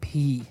friggin'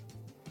 pea.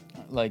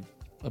 Like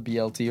a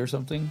BLT or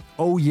something?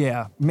 Oh,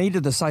 yeah. Made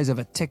to the size of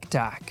a Tic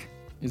Tac.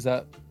 Is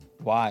that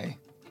why?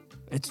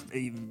 It's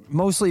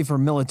mostly for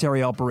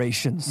military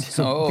operations.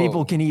 So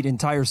people can eat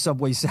entire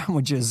Subway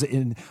sandwiches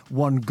in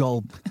one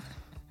gulp.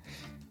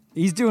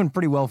 He's doing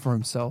pretty well for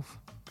himself.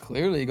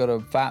 Clearly, he got a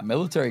fat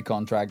military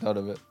contract out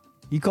of it.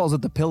 He calls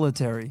it the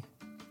Pilitary.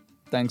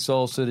 Thanks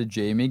also to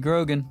Jamie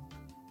Grogan.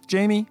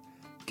 Jamie,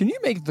 can you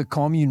make the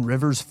commune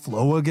rivers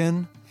flow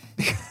again?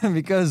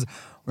 Because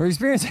We're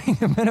experiencing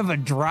a bit of a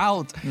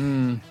drought,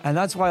 and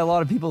that's why a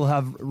lot of people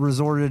have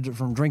resorted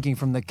from drinking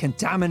from the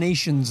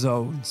contamination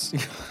zones,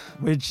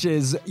 which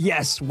is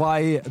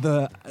why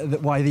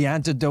the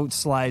antidote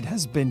slide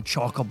has been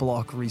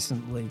chock-a-block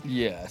recently.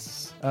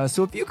 Yes.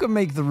 So if you could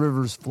make the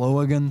rivers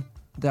flow again,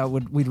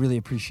 we'd really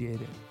appreciate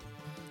it.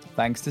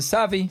 Thanks to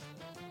Savvy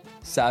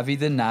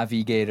the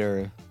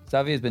Navigator.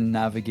 Savvy has been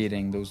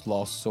navigating those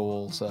lost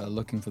souls,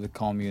 looking for the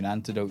commune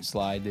antidote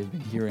slide they've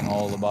been hearing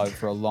all about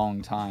for a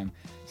long time.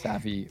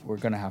 Savvy, we're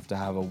going to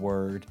have a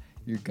word.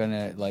 You're going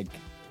to,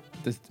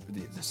 the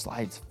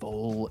slide's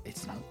full.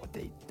 It's not what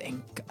they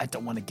think. I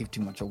don't want to give too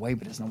much away,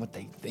 but it's not what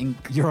they think.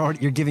 You're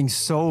giving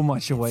so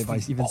much away by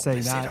even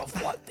saying that. Opposite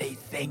of what they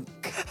think.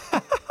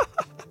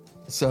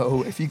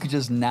 So if you could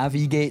just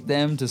navigate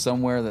them to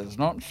somewhere that's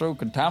not so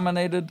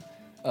contaminated,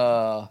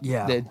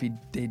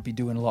 they'd be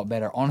doing a lot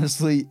better.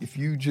 Honestly, if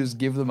you just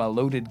give them a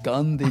loaded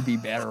gun, they'd be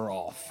better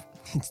off.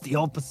 It's the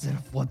opposite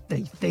of what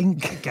they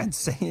think. I can't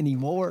say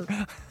anymore.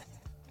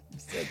 You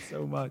said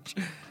so much.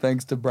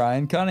 Thanks to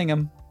Brian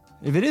Cunningham.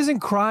 If it isn't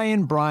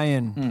crying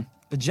Brian,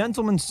 a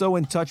gentleman so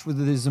in touch with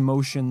his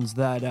emotions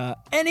that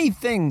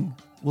anything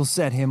will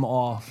set him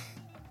off.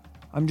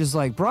 I'm just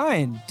like,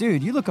 Brian,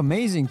 dude, you look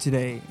amazing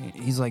today.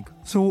 He's like,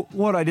 so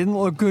what, I didn't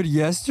look good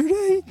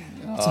yesterday?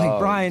 It's like,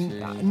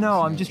 Brian,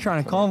 no, I'm just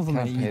trying to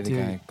compliment you, dude. Can't pay the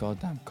guy a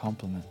goddamn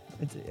compliment.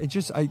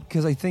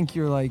 Because I think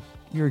you're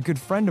a good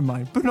friend of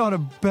mine, but not a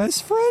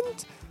best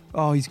friend?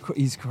 Oh,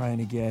 he's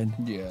crying again.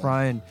 Yeah.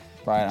 Brian,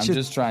 I'm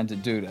just trying to,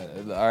 dude,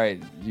 all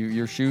right,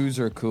 your shoes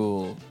are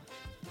cool.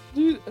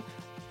 Dude,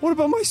 what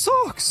about my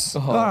socks?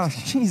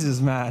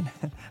 Jesus, man.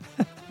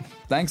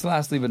 Thanks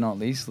lastly but not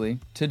leastly,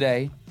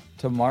 today,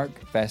 to Mark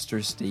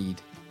Festersteed.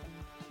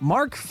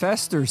 Mark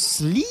Fester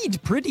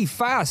slid pretty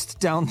fast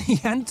down the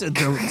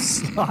antidote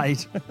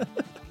slide.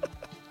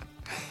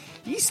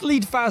 He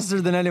slid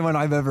faster than anyone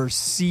I've ever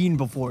seen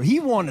before.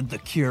 He wanted the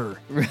cure.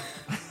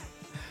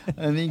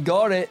 And he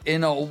got it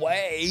in a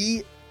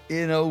way.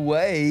 In a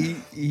way,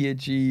 he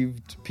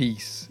achieved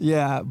peace.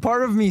 Yeah,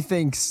 part of me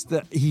thinks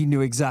that he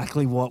knew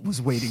exactly what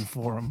was waiting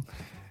for him.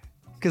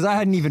 Because I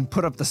hadn't even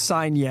put up the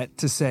sign yet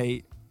to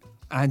say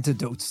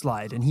antidote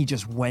slide, and he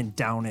just went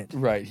down it.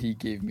 Right, he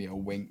gave me a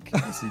wink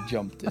as he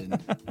jumped in.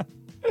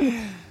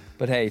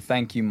 But hey,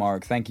 thank you,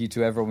 Mark. Thank you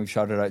to everyone we've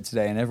shouted out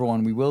today, and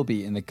everyone we will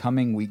be in the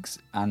coming weeks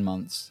and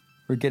months.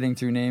 We're getting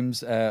through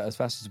names as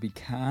fast as we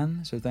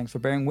can, so thanks for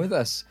bearing with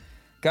us.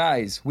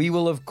 Guys, we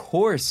will of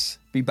course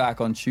be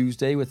back on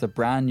Tuesday with a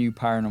brand new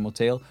Paranormal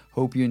Tale.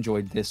 Hope you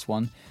enjoyed this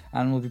one.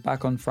 And we'll be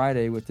back on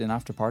Friday with an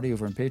after party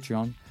over on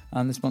Patreon.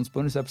 And this month's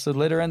bonus episode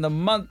later in the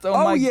month.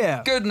 Oh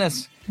my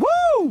goodness.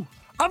 Woo!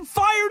 I'm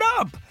fired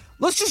up.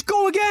 Let's just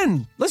go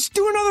again. Let's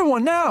do another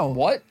one now.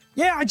 What?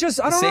 Yeah, I don't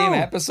know. Same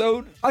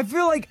episode? I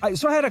feel like, I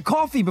had a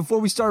coffee before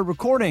we started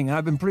recording, and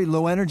I've been pretty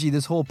low energy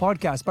this whole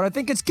podcast, but I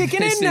think it's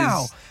kicking in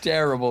now. This is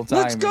terrible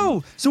timing. Let's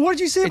go. So what did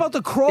you say about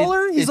the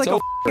crawler? He's like a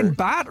f***ing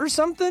bat or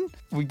something?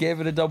 We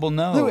gave it a double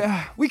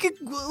no. We could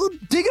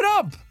dig it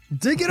up.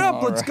 Dig it up.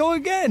 All Let's right. go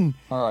again.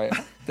 All right.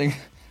 I think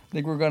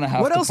we're going to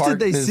have what to else park did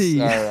they this.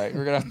 see? All right.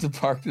 We're going to have to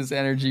park this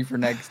energy for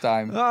next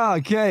time.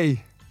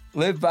 Okay.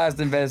 Live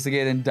fast,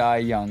 investigate, and die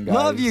young, guys.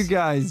 Love you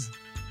guys.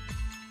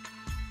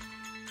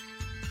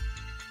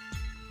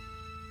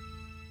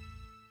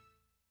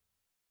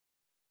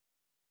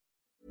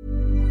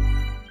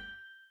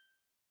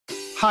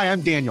 Hi,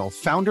 I'm Daniel,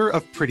 founder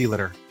of Pretty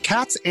Litter.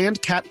 Cats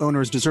and cat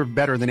owners deserve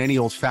better than any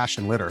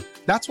old-fashioned litter.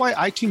 That's why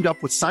I teamed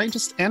up with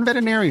scientists and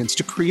veterinarians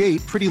to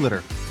create Pretty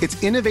Litter.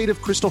 Its innovative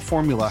crystal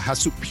formula has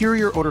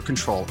superior odor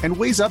control and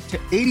weighs up to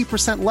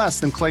 80% less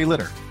than clay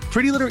litter.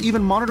 Pretty Litter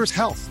even monitors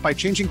health by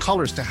changing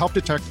colors to help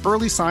detect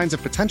early signs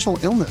of potential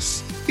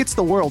illness. It's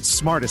the world's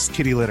smartest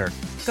kitty litter.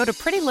 Go to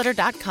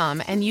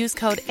prettylitter.com and use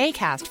code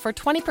ACAST for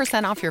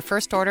 20% off your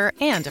first order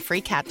and a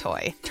free cat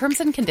toy. Terms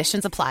and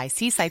conditions apply.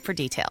 See site for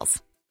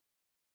details.